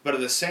 but at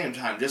the same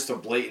time, just the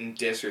blatant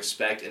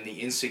disrespect and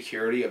the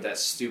insecurity of that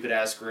stupid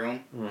ass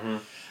groom.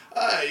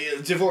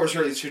 Divorce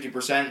rate is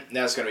 50%.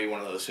 That's gonna be one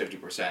of those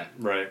 50%.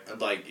 Right.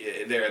 Like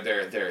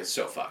they're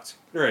so fucked.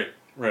 Right.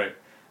 Right.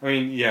 I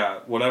mean,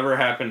 yeah, whatever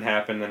happened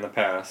in the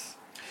past.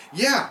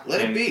 Yeah,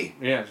 let it be.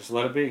 Yeah, just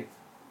let it be.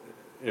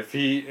 If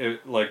you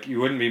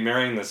wouldn't be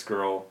marrying this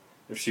girl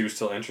if she was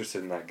still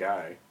interested in that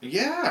guy.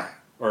 Yeah.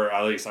 Or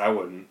at least I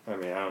wouldn't. I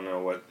mean, I don't know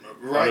what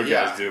other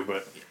guys do,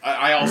 but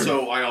I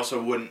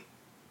also wouldn't.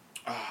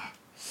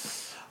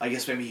 I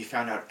guess maybe he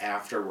found out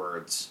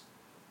afterwards.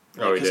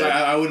 Because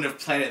I wouldn't have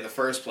planned it in the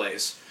first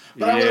place.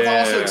 But I would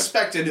have also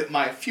expected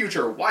my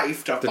future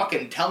wife to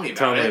fucking tell me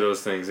about it. Tell me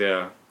those things,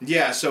 yeah.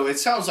 Yeah, so it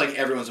sounds like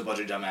everyone's a bunch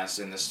of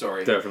dumbasses in this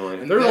story. Definitely.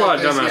 And there's a lot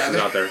of dumbasses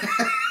out there.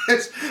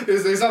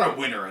 There's not a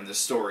winner in this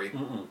story.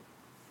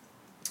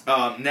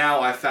 Now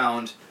I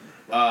found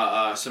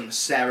some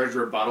savage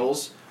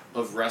rebuttals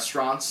of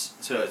restaurants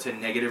to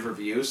negative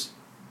reviews.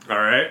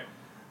 Alright.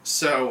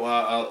 So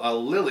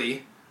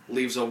Lily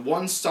leaves a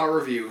 1-star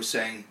review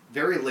saying,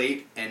 very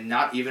late and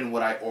not even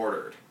what I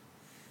ordered.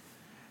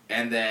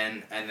 And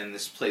then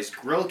this place,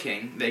 Grill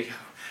King, they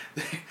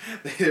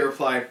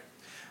reply,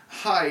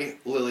 hi,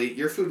 Lily,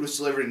 your food was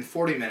delivered in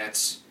 40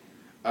 minutes.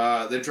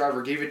 The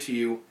driver gave it to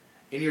you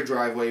in your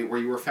driveway where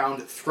you were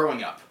found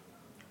throwing up.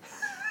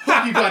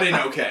 Hope you got in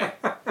okay.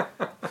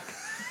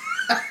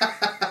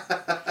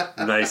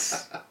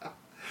 Nice.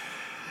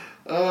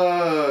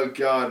 Oh,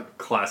 God.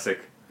 Classic.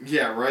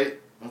 Yeah, right?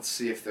 Let's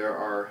see if there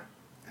are...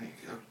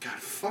 Oh, God,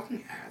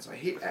 fucking ads. I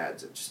hate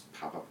ads that just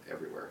pop up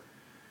everywhere.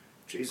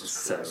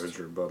 Jesus Christ. Savage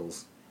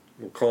rebuttals.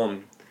 We'll call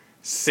them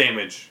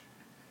Samage.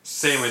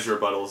 Samage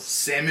rebuttals.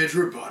 Samage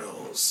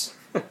rebuttals.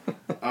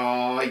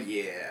 Oh,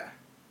 yeah.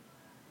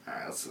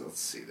 Alright, let's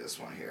see this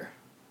one here.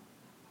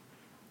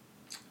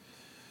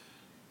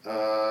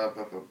 God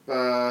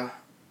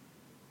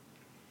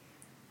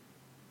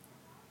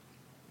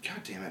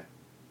damn it.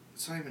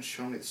 It's not even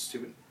showing me the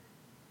stupid...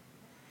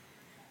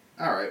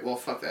 Alright, well,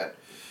 fuck that.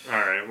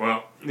 Alright,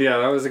 well, yeah,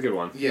 that was a good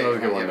one. Yeah, that was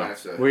a good one, though.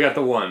 We got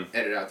the one.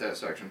 Edit out that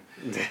section.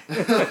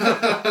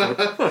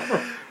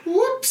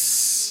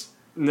 Whoops!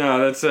 No,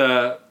 that's,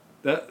 I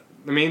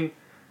mean,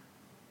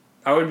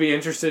 I would be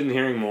interested in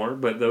hearing more,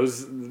 but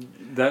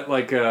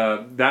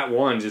that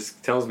one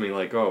just tells me,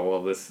 like, oh,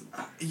 well, this...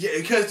 Yeah,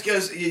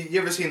 because you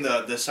ever seen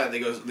the site that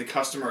goes, the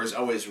customer is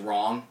always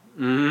wrong?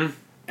 Mm-hmm.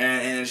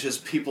 And it's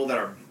just people that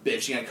are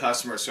bitching at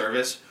customer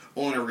service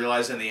only to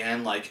realize in the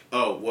end, like,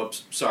 oh,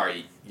 whoops,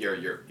 sorry, you're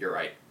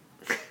right.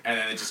 And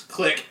then they just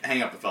click,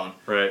 hang up the phone.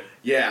 Right.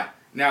 Yeah.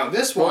 Now,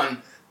 this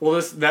one... Well,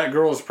 that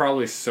girl is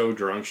probably so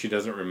drunk she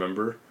doesn't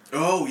remember.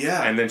 Oh,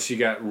 yeah. And then she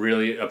got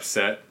really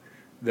upset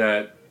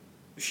that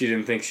she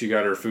didn't think she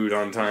got her food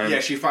on time.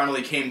 Yeah, she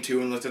finally came to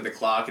and looked at the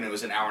clock, and it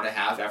was an hour and a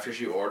half after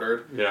she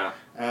ordered. Yeah.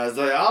 And I was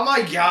like, oh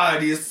my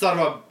god, you son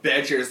of a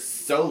bitch, you're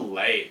so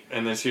late.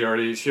 And then she had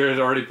already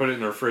put it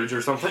in her fridge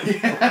or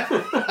something.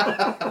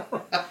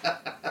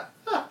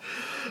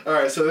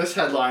 Alright, so this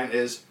headline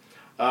is,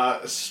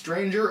 a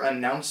stranger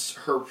announced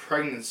her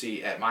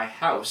pregnancy at my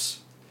house,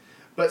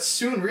 but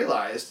soon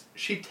realized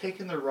she'd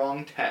taken the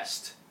wrong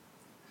test.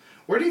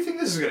 Where do you think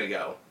this is going to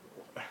go?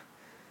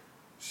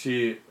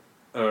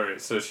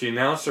 Alright, so she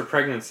announced her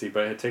pregnancy,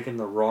 but had taken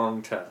the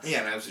wrong test. Yeah,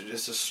 and it was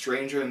just a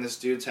stranger in this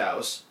dude's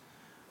house.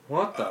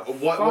 What the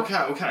fuck? What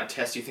kind of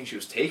test do you think she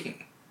was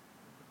taking?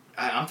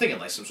 I'm thinking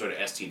like some sort of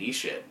STD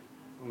shit.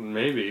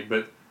 Maybe,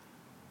 but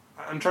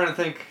I'm trying to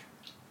think.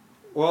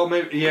 Well,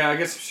 maybe, yeah, I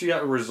guess she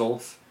got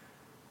results.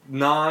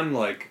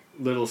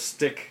 Little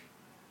stick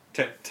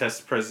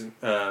test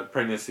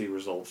pregnancy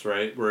results,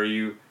 right? Where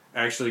you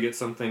actually get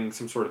some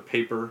sort of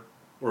paper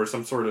or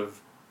some sort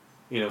of,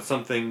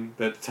 something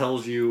that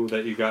tells you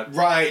that you got...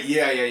 Right,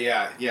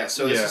 yeah.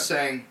 So this is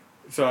saying...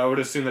 So I would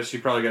assume that she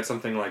probably got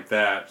something like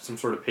that, some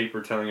sort of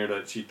paper telling her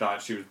that she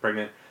thought she was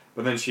pregnant,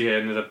 but then she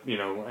ended up,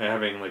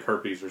 having,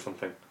 herpes or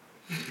something.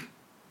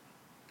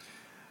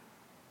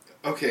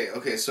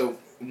 Okay, so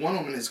one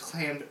woman has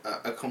claimed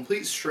a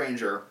complete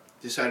stranger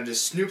decided to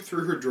snoop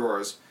through her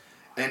drawers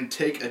and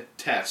take a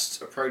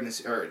test,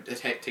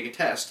 take a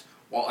test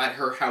while at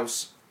her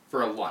house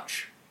for a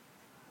lunch.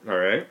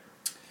 Alright.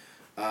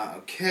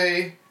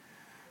 Okay.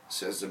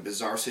 Says the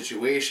bizarre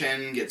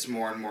situation gets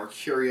more and more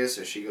curious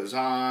as she goes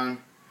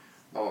on.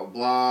 blah, blah,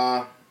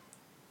 blah.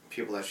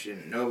 People that she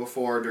didn't know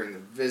before during the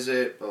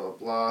visit, blah, blah,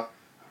 blah.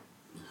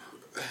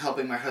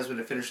 Helping my husband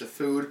to finish the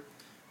food.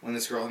 When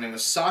this girl, her name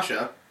was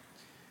Sasha,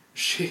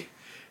 she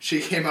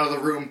came out of the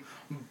room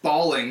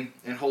bawling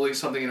and holding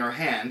something in her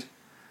hand.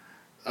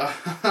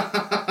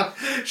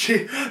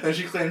 She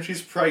claims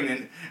she's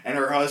pregnant, and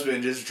her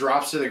husband just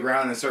drops to the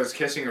ground and starts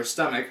kissing her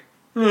stomach.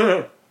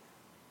 The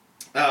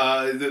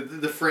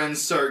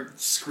friends start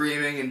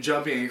screaming and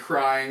jumping and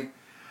crying.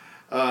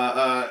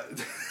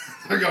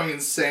 They're going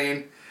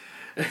insane.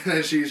 And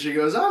then she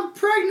goes, "I'm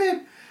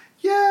pregnant!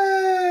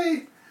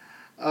 Yay!"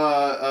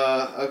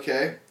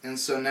 Okay. And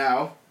so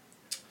now...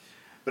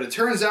 But it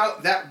turns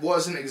out that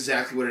wasn't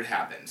exactly what had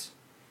happened.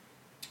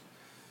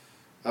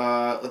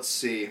 Let's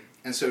see.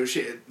 And so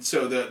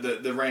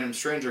the random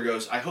stranger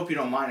goes, "I hope you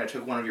don't mind, I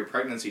took one of your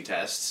pregnancy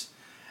tests."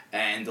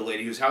 And the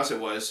lady whose house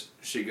it was,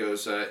 she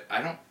goes,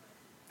 "I don't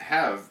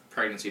have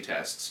pregnancy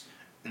tests."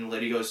 And the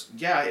lady goes,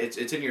 "Yeah, it's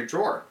in your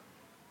drawer."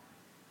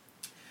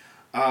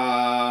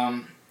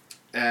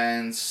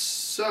 And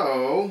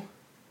so...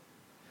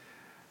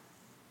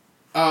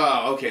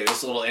 Oh, okay, this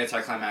is a little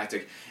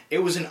anticlimactic. It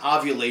was an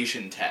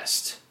ovulation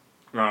test.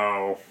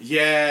 Oh.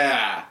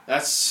 Yeah,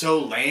 that's so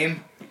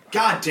lame.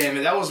 God damn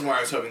it, that wasn't where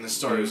I was hoping the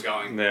story was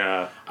going.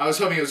 Yeah. I was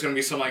hoping it was going to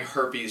be some, like,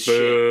 herpes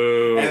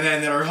Boo. shit. And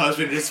then her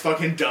husband just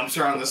fucking dumps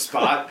her on the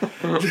spot.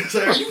 Just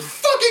like, "Are you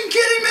fucking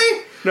kidding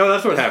me?" No,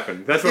 that's what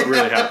happened. That's what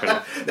really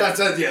happened. That's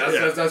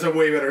a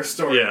way better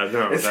story. Yeah,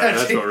 no,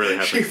 that's what really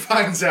happened. She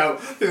finds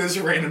out through this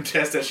random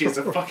test that she has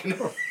a fucking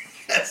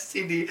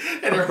STD,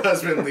 and her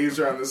husband leaves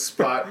her on the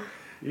spot.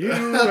 You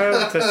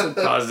have tested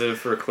positive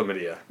for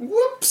chlamydia.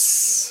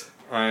 Whoops.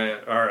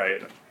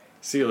 Alright.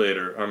 See you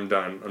later. I'm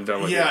done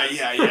with you.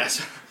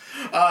 Yes.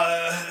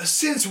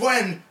 Since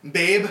when,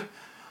 babe?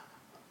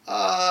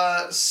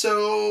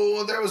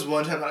 So there was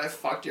one time that I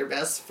fucked your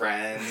best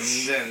friend,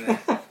 and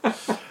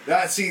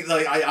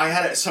I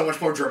had it so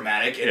much more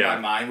dramatic in my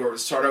mind, where it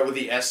would start out with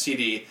the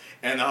STD,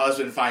 and the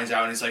husband finds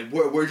out, and he's like,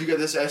 "Where'd you get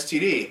this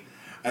STD?"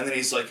 And then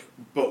he's like,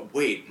 "But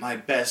wait, my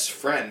best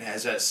friend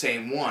has that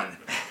same one.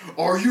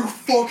 Are you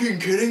fucking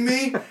kidding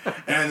me?"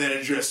 And then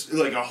it's just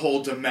like a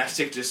whole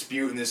domestic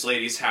dispute in this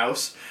lady's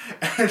house.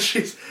 And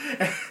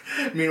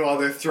meanwhile,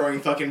 they're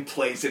throwing fucking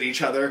plates at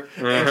each other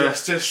and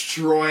just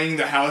destroying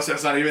the house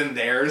that's not even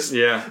theirs.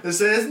 Yeah. This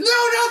is, "No,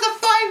 not the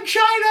fine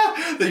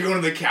china!" They go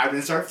into the cabinet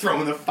and start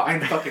throwing the fine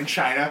fucking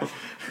china.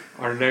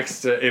 Our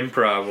next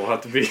improv will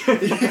have to be...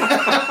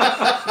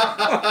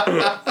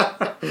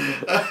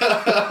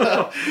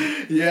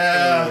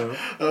 Yeah.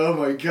 Oh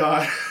my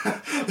god.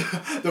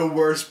 The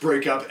worst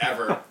breakup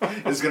ever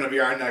is going to be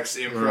our next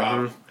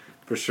improv. Mm-hmm.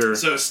 For sure.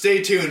 So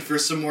stay tuned for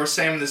some more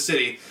Sam in the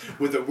City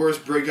with the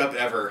worst breakup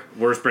ever.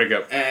 Worst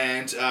breakup.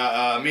 And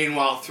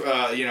meanwhile,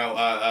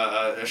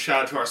 a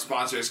shout out to our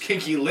sponsors,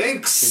 Kinky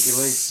Links.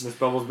 Kinky Links. Miss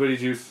Bubbles Booty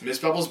Juice. Miss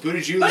Bubbles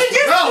Booty Juice.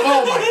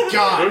 Oh my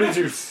god. Booty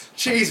Juice.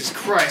 Jesus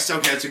Christ.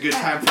 Okay, it's a good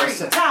time for us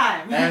to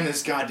end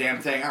this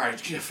goddamn thing. All right.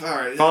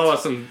 Follow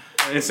us on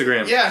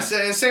Instagram. Yeah,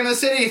 Sam in the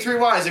City, 3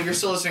 Ys if you're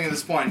still listening at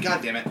this point.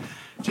 God damn it.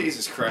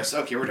 Jesus Christ.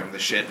 Okay, we're done with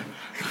this shit.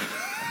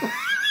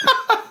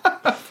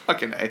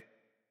 Fucking A.